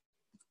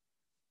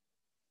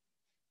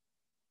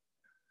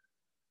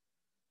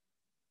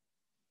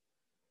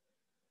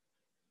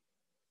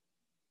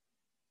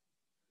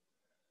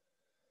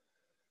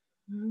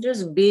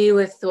 Just be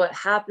with what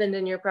happened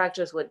in your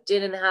practice, what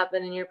didn't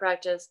happen in your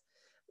practice.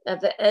 At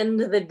the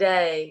end of the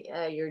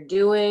day, you're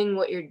doing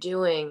what you're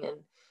doing and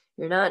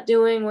you're not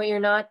doing what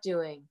you're not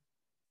doing.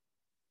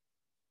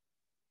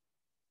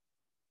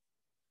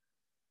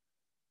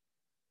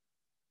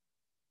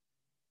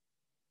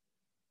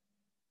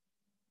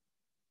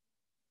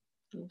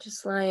 You're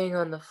just lying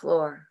on the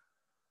floor.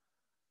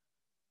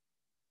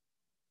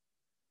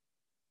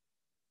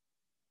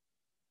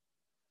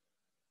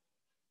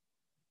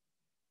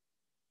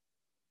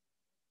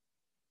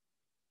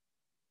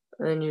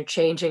 And you're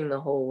changing the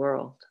whole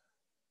world.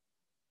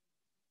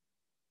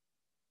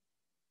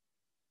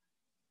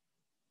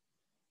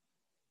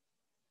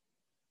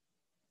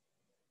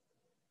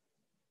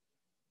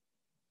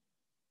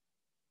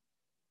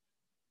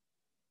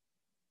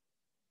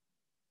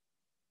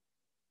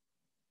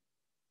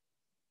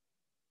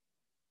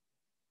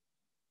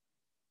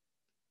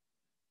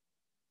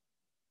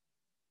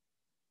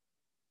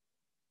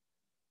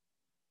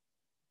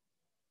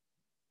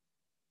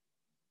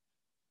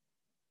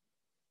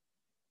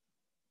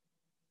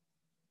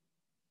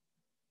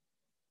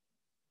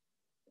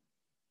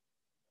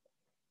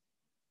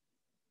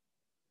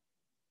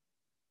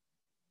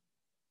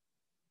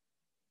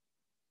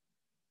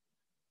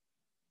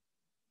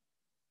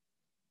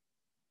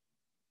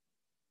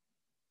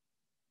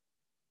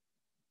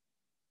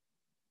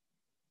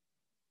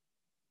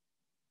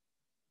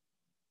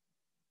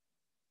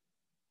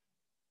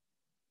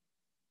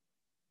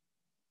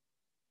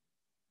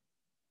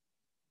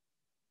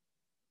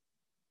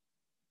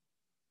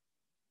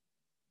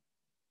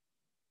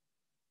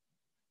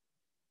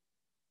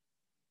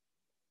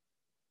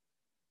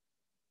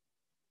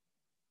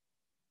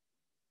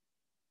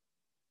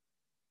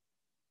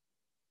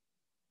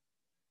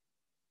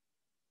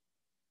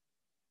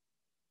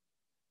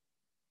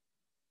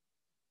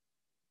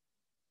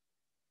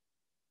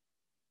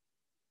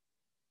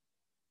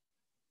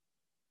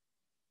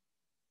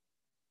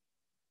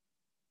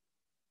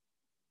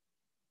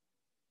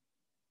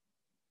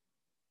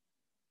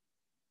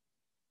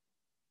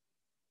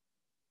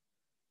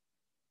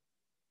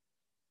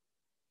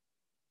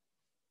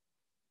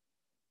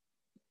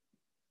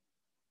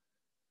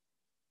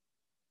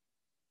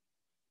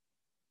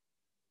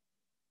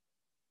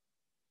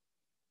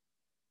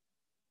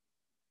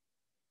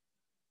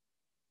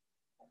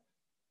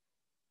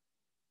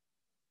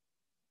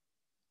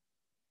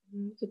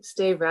 You could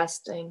stay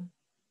resting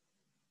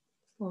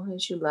as long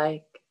as you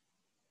like.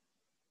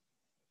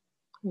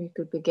 Or you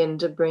could begin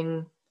to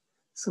bring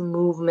some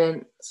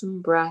movement,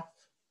 some breath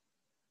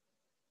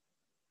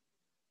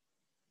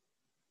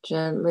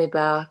Gently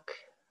back,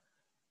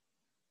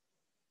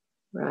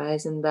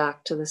 rising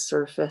back to the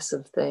surface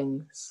of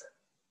things.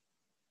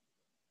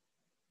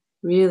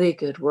 Really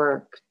good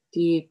work,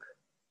 deep,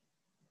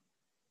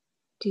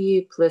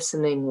 deep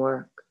listening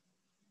work.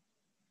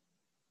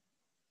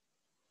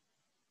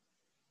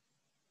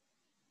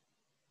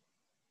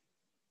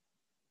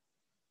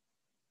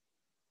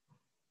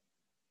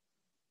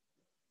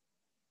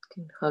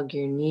 You can hug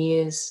your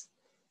knees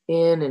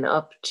in and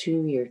up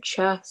to your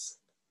chest.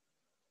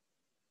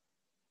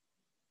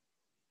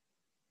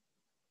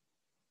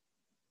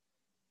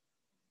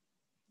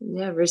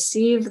 Yeah,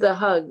 receive the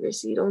hug.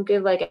 Receive, don't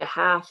give like a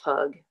half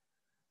hug.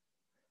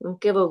 Don't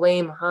give a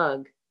lame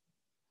hug.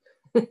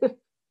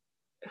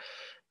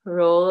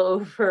 Roll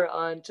over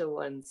onto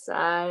one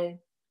side.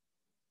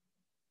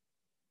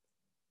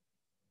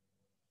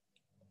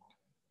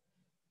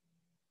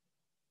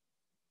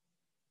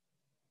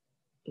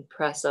 And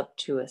press up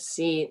to a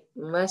seat.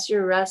 Unless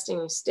you're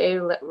resting, stay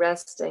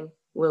resting.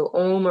 We'll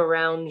om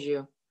around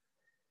you.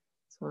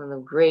 It's one of the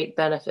great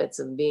benefits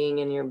of being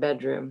in your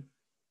bedroom.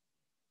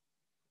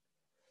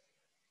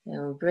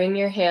 Now bring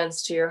your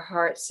hands to your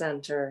heart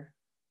center.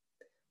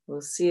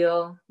 We'll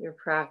seal your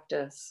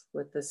practice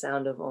with the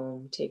sound of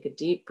Om. Take a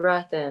deep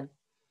breath in.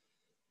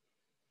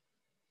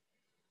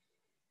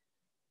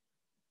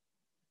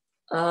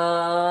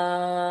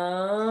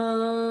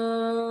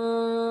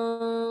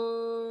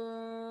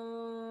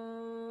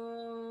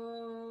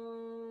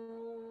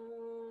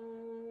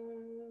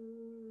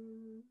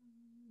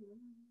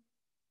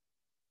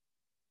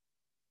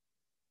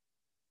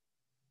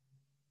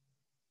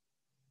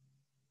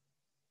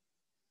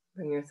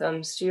 Bring your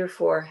thumbs to your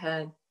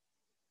forehead.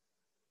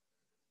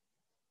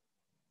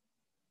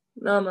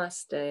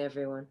 Namaste,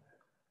 everyone.